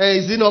it?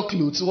 Is it not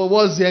clothes? Well,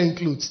 what's there in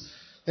clothes?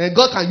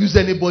 God can use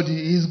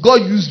anybody.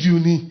 God used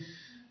you.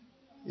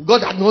 If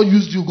God had not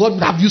used you, God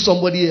would have used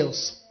somebody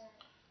else.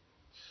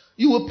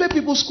 You will pay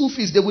people school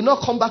fees. They will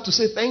not come back to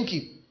say thank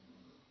you.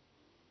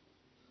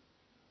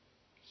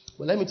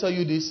 But let me tell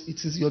you this.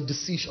 It is your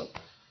decision.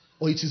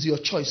 Or it is your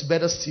choice,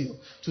 better still,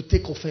 to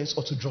take offense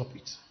or to drop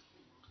it.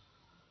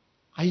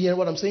 Are you hearing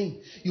what I'm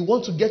saying? You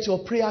want to get your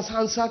prayers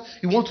answered.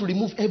 You want to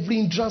remove every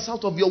hindrance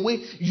out of your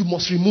way. You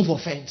must remove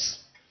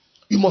offense.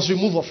 You must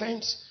remove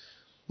offense.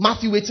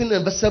 Matthew 18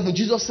 and verse 7,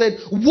 Jesus said,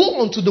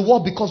 woe unto the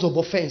world because of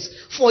offense.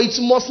 For it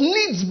must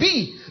needs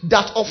be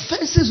that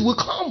offenses will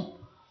come.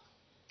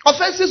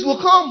 Offenses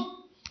will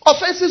come.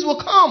 Offenses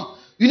will come.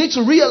 You need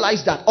to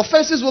realize that.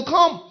 Offenses will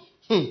come.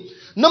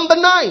 Number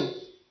 9,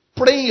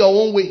 praying your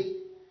own way.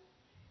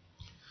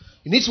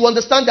 You need to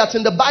understand that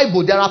in the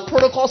Bible, there are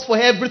protocols for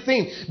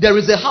everything. There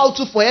is a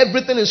how-to for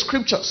everything in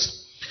scriptures.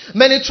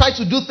 Many try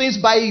to do things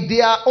by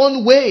their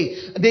own way.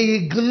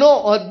 They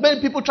ignore, or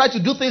many people try to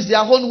do things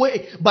their own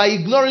way by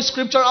ignoring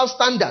scriptural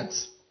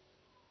standards.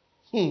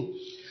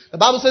 The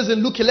Bible says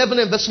in Luke 11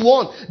 and verse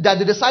 1 that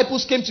the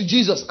disciples came to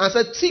Jesus and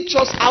said, teach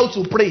us how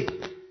to pray.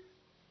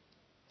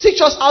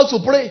 Teach us how to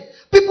pray.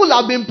 People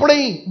have been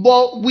praying,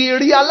 but we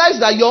realize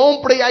that your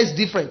own prayer is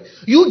different.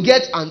 You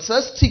get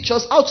answers, teach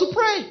us how to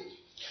pray.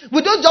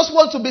 We don't just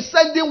want to be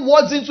sending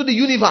words into the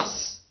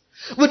universe.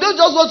 We don't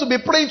just want to be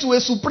praying to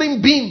a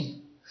supreme being.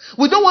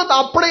 We don't want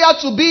our prayer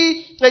to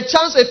be a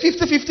chance, a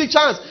 50-50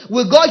 chance.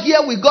 Will God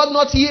hear? Will God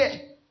not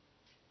hear?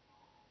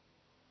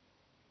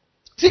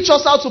 Teach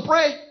us how to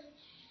pray.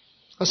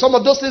 And some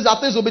of those things are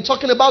things we'll be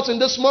talking about in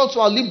this month,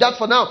 so I'll leave that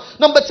for now.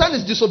 Number 10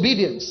 is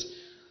disobedience.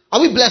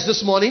 Are we blessed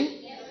this morning?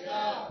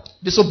 Yes,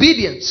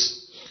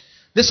 disobedience.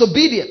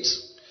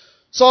 Disobedience.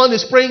 Someone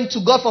is praying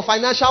to God for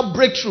financial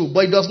breakthrough,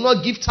 but he does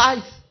not give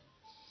tithe.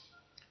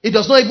 He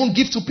does not even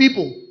give to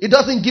people. He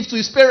doesn't give to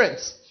his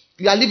parents.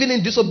 You are living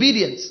in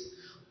disobedience.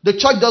 The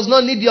church does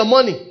not need your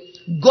money.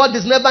 God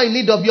is never in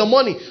need of your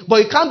money.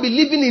 But you can't be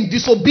living in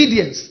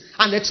disobedience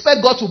and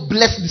expect God to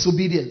bless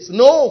disobedience.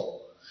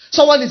 No.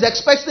 Someone is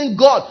expecting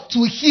God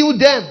to heal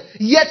them,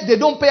 yet they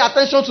don't pay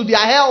attention to their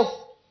health.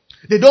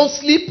 They don't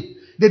sleep.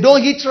 They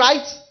don't eat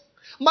right.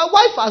 My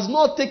wife has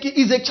not taken,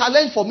 it's a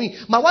challenge for me.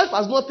 My wife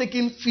has not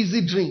taken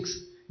fizzy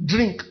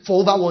drink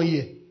for over 1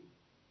 year.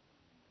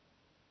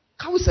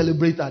 Can we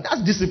celebrate that?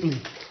 That's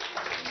discipline.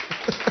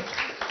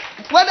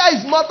 Whether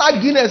it's Malta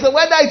Guinness, or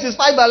whether it is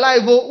 5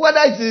 alive, or whether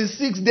it is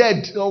 6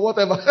 dead, or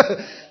whatever.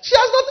 She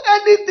has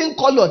not anything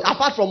colored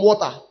apart from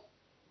water.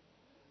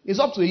 It's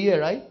up to a year,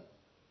 right?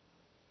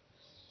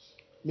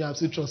 Me, I'm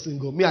still trusting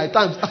God. Me, I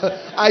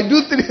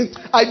do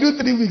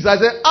 3 weeks. I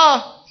say,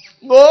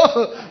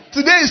 no,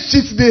 today is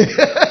cheat day.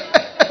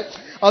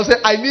 I'll say,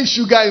 I need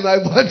sugar in my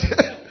body.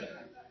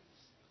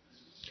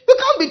 You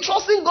can't be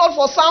trusting God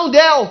for sound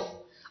health.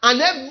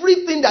 And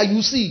everything that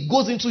you see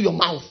goes into your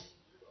mouth.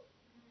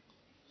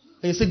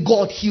 And you say,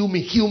 God, heal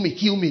me, heal me,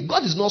 heal me.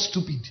 God is not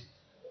stupid.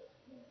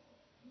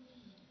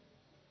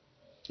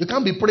 You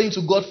can't be praying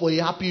to God for a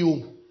happy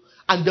home.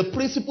 And the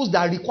principles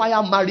that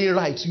require marrying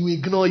rights, you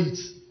ignore it.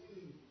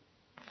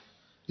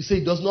 You say,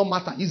 it does not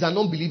matter. He's an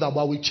unbeliever,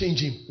 but we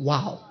change him.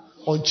 Wow.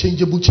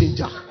 Unchangeable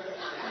changer.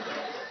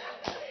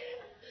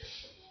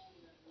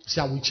 See,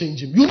 I will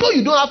change him. You know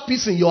you don't have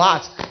peace in your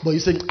heart. But you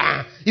say,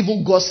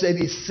 even God said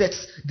he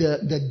sets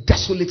the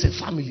desolate in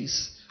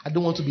families. I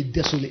don't want to be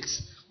desolate.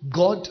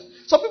 God,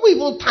 some people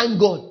even thank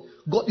God.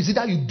 God, is it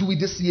that you do it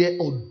this year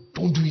or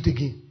don't do it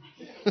again?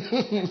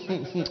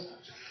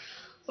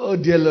 Oh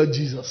dear Lord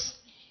Jesus.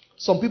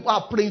 Some people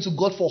are praying to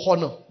God for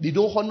honor. They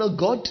don't honor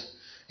God.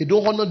 They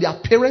don't honor their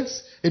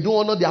parents. They don't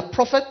honor their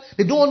prophet.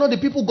 They don't honor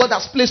the people God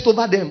has placed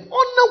over them.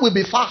 Honor will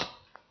be far.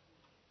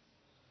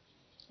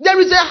 There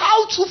is a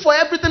how-to for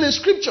everything in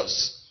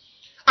scriptures.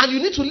 And you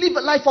need to live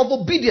a life of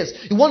obedience.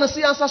 You want to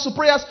see answers to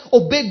prayers?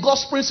 Obey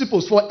God's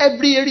principles for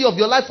every area of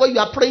your life where you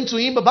are praying to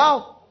Him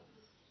about.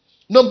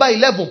 Number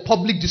 11,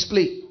 public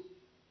display.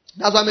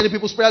 That's why many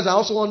people's prayers are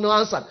also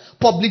unanswered.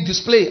 Public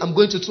display. I'm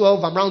going to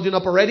 12. I'm rounding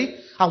up already.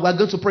 And we're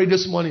going to pray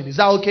this morning. Is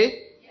that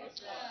okay? Yes,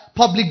 sir.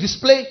 Public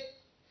display.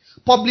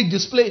 Public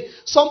display.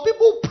 Some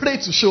people pray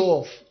to show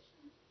off.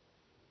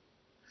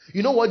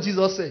 You know what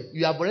Jesus said?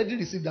 You have already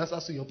received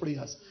answers to your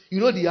prayers.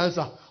 You know the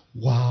answer.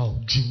 Wow,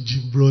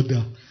 Jim,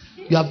 brother.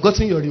 You have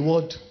gotten your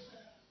reward.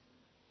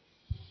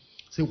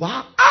 Say,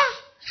 wow.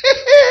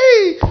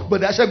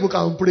 But I shall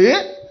go and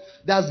pray.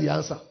 That's the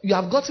answer. You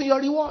have gotten your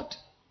reward.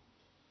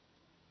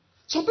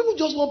 Some people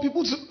just want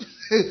people to...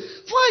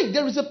 Fine,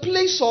 there is a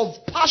place of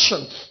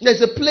passion.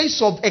 There's a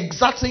place of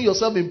exerting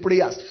yourself in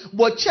prayers.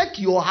 But check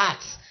your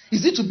heart.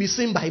 Is it to be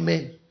seen by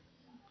men?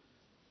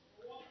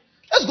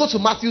 Let's go to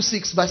Matthew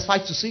 6, verse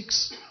 5 to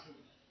 6.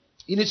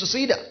 You need to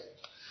see that.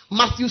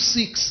 Matthew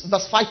 6,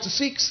 verse 5 to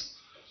 6.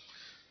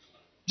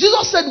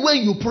 Jesus said, when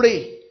you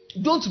pray,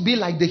 don't be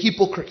like the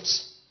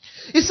hypocrites.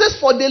 He says,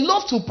 for they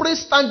love to pray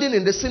standing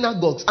in the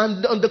synagogues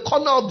and on the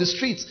corner of the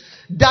streets,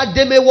 that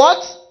they may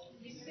what?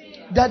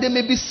 That they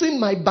may be seen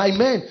by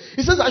men.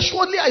 He says,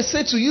 assuredly I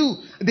say to you,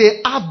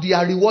 they have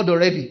their reward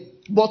already.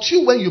 But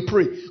you, when you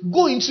pray,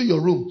 go into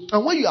your room.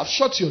 And when you have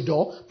shut your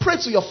door, pray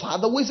to your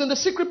Father who is in the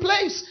secret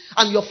place.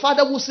 And your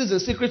Father who sees in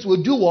secret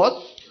will do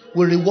what?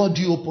 Will reward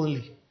you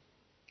openly.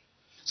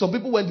 Some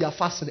people, when they are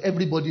fasting,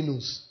 everybody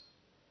knows.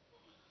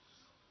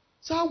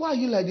 So how are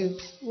you like this?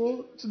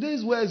 Oh, today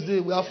is Wednesday.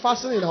 We are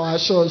fasting in our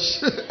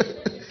church.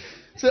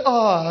 Say,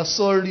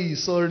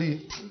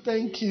 sorry.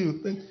 Thank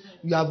you.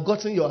 You have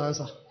gotten your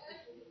answer.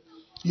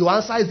 Your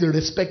answer is the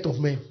respect of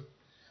men.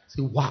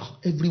 Say, wow,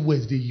 every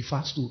Wednesday you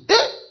fast too.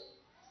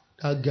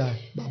 That guy,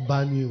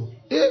 Babanio.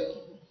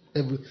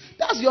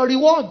 That's your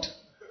reward.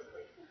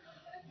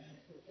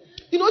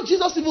 You know,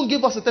 Jesus even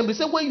gave us a template. He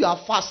said, when you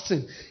are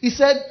fasting, He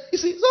said, you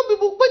see, some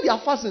people, when they are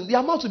fasting,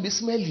 their mouth will be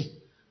smelly.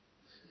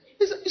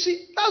 He said, you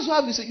see, that's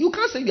why we say, you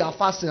can't say you are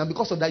fasting and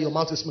because of that your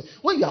mouth is smelly.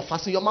 When you are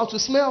fasting, your mouth will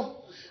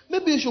smell.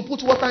 Maybe you should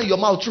put water in your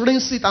mouth,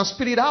 rinse it and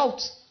spit it out.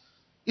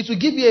 It will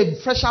give you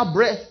a fresher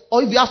breath.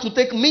 Or if you have to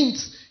take mint,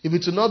 if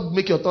it will not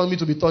make your tummy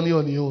to be turning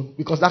on your own.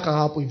 Because that can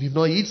happen if you've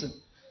not eaten.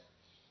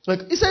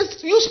 Like he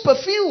says, use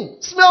perfume.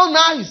 Smell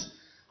nice.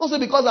 Also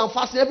because I'm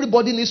fasting,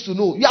 everybody needs to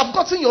know. You have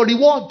gotten your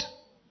reward.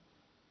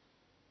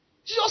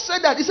 Jesus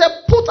said that. He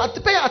said,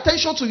 pay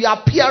attention to your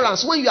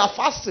appearance when you are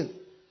fasting.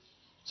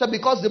 So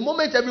because the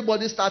moment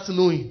everybody starts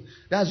knowing,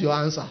 that's your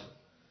answer.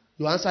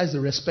 Your answer is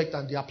the respect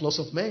and the applause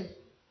of men.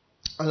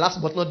 And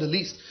last but not the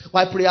least,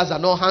 why prayers are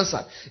not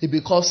answered is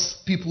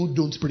because people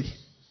don't pray.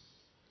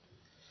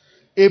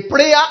 A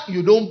prayer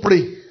you don't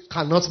pray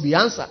cannot be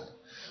answered.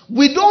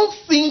 We don't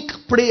think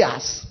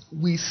prayers,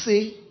 we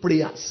say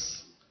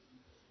prayers.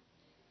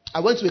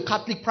 I went to a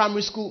Catholic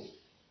primary school.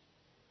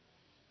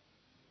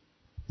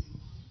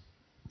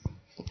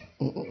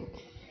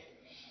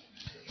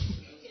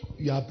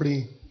 You are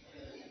praying.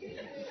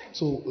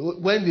 So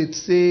when they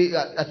say,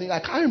 I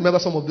can't remember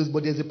some of this,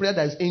 but there's a prayer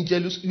that is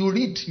angelus. You'll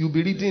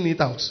be reading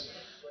it out.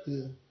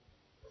 Yeah.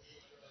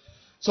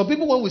 Some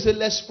people, when we say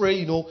let's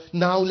pray,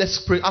 now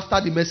let's pray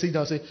after the message,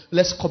 they'll say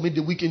let's commit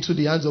the week into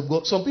the hands of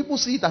God. Some people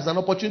see it as an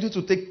opportunity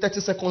to take 30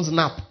 seconds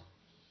nap.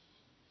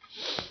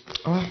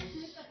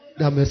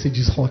 That message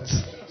is hot.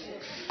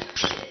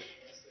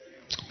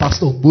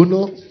 Pastor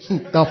Bono.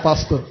 Now,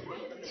 Pastor.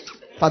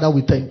 Father,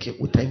 we thank you.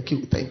 We thank you.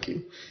 We thank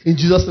you. In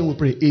Jesus' name we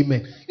pray.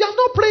 Amen. You have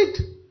not prayed.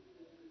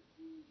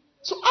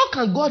 So how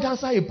can God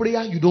answer a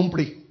prayer you don't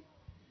pray?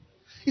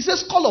 He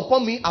says, call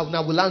upon me and I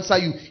will answer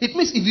you. It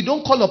means if you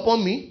don't call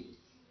upon me,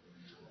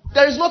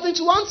 there is nothing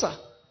to answer.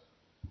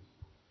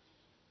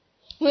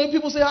 When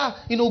people say,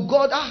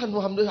 God,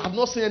 I've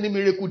not seen any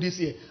miracle this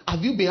year.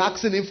 Have you been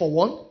asking him for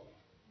one?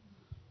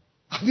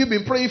 Have you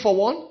been praying for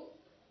one?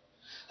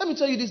 Let me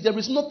tell you this, there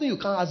is nothing you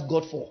can't ask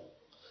God for.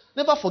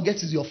 Never forget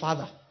he's your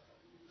father.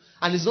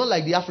 And it's not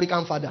like the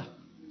African father.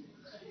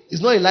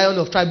 It's not a lion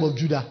of tribe of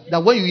Judah.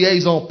 That when you hear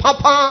he's on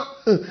Papa,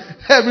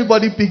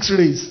 everybody picks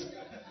race.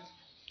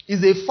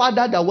 He's a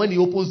father that when he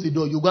opens the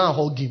door, you go and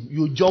hug him.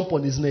 You jump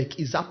on his neck.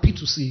 He's happy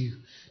to see you.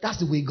 That's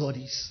the way God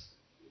is.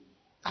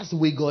 That's the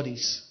way God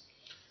is.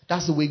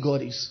 That's the way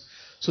God is.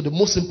 So the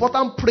most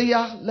important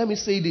prayer, let me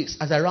say this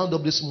as I round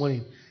up this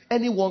morning.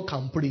 Anyone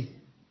can pray.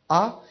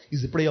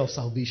 Is the prayer of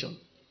salvation.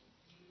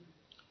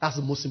 That's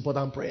the most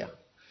important prayer.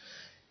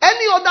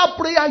 Any other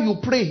prayer you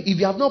pray, if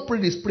you have not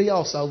prayed this prayer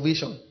of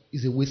salvation,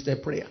 is a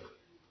wasted prayer.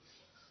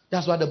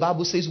 That's what the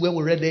Bible says when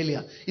we read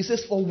earlier. It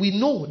says, for we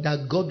know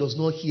that God does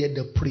not hear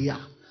the prayer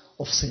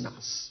of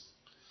sinners.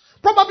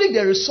 Probably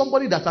there is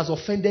somebody that has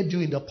offended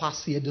you in the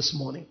past here this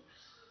morning.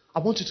 I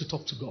want you to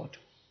talk to God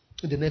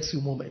in the next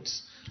few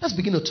moments. Let's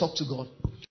begin to talk to God.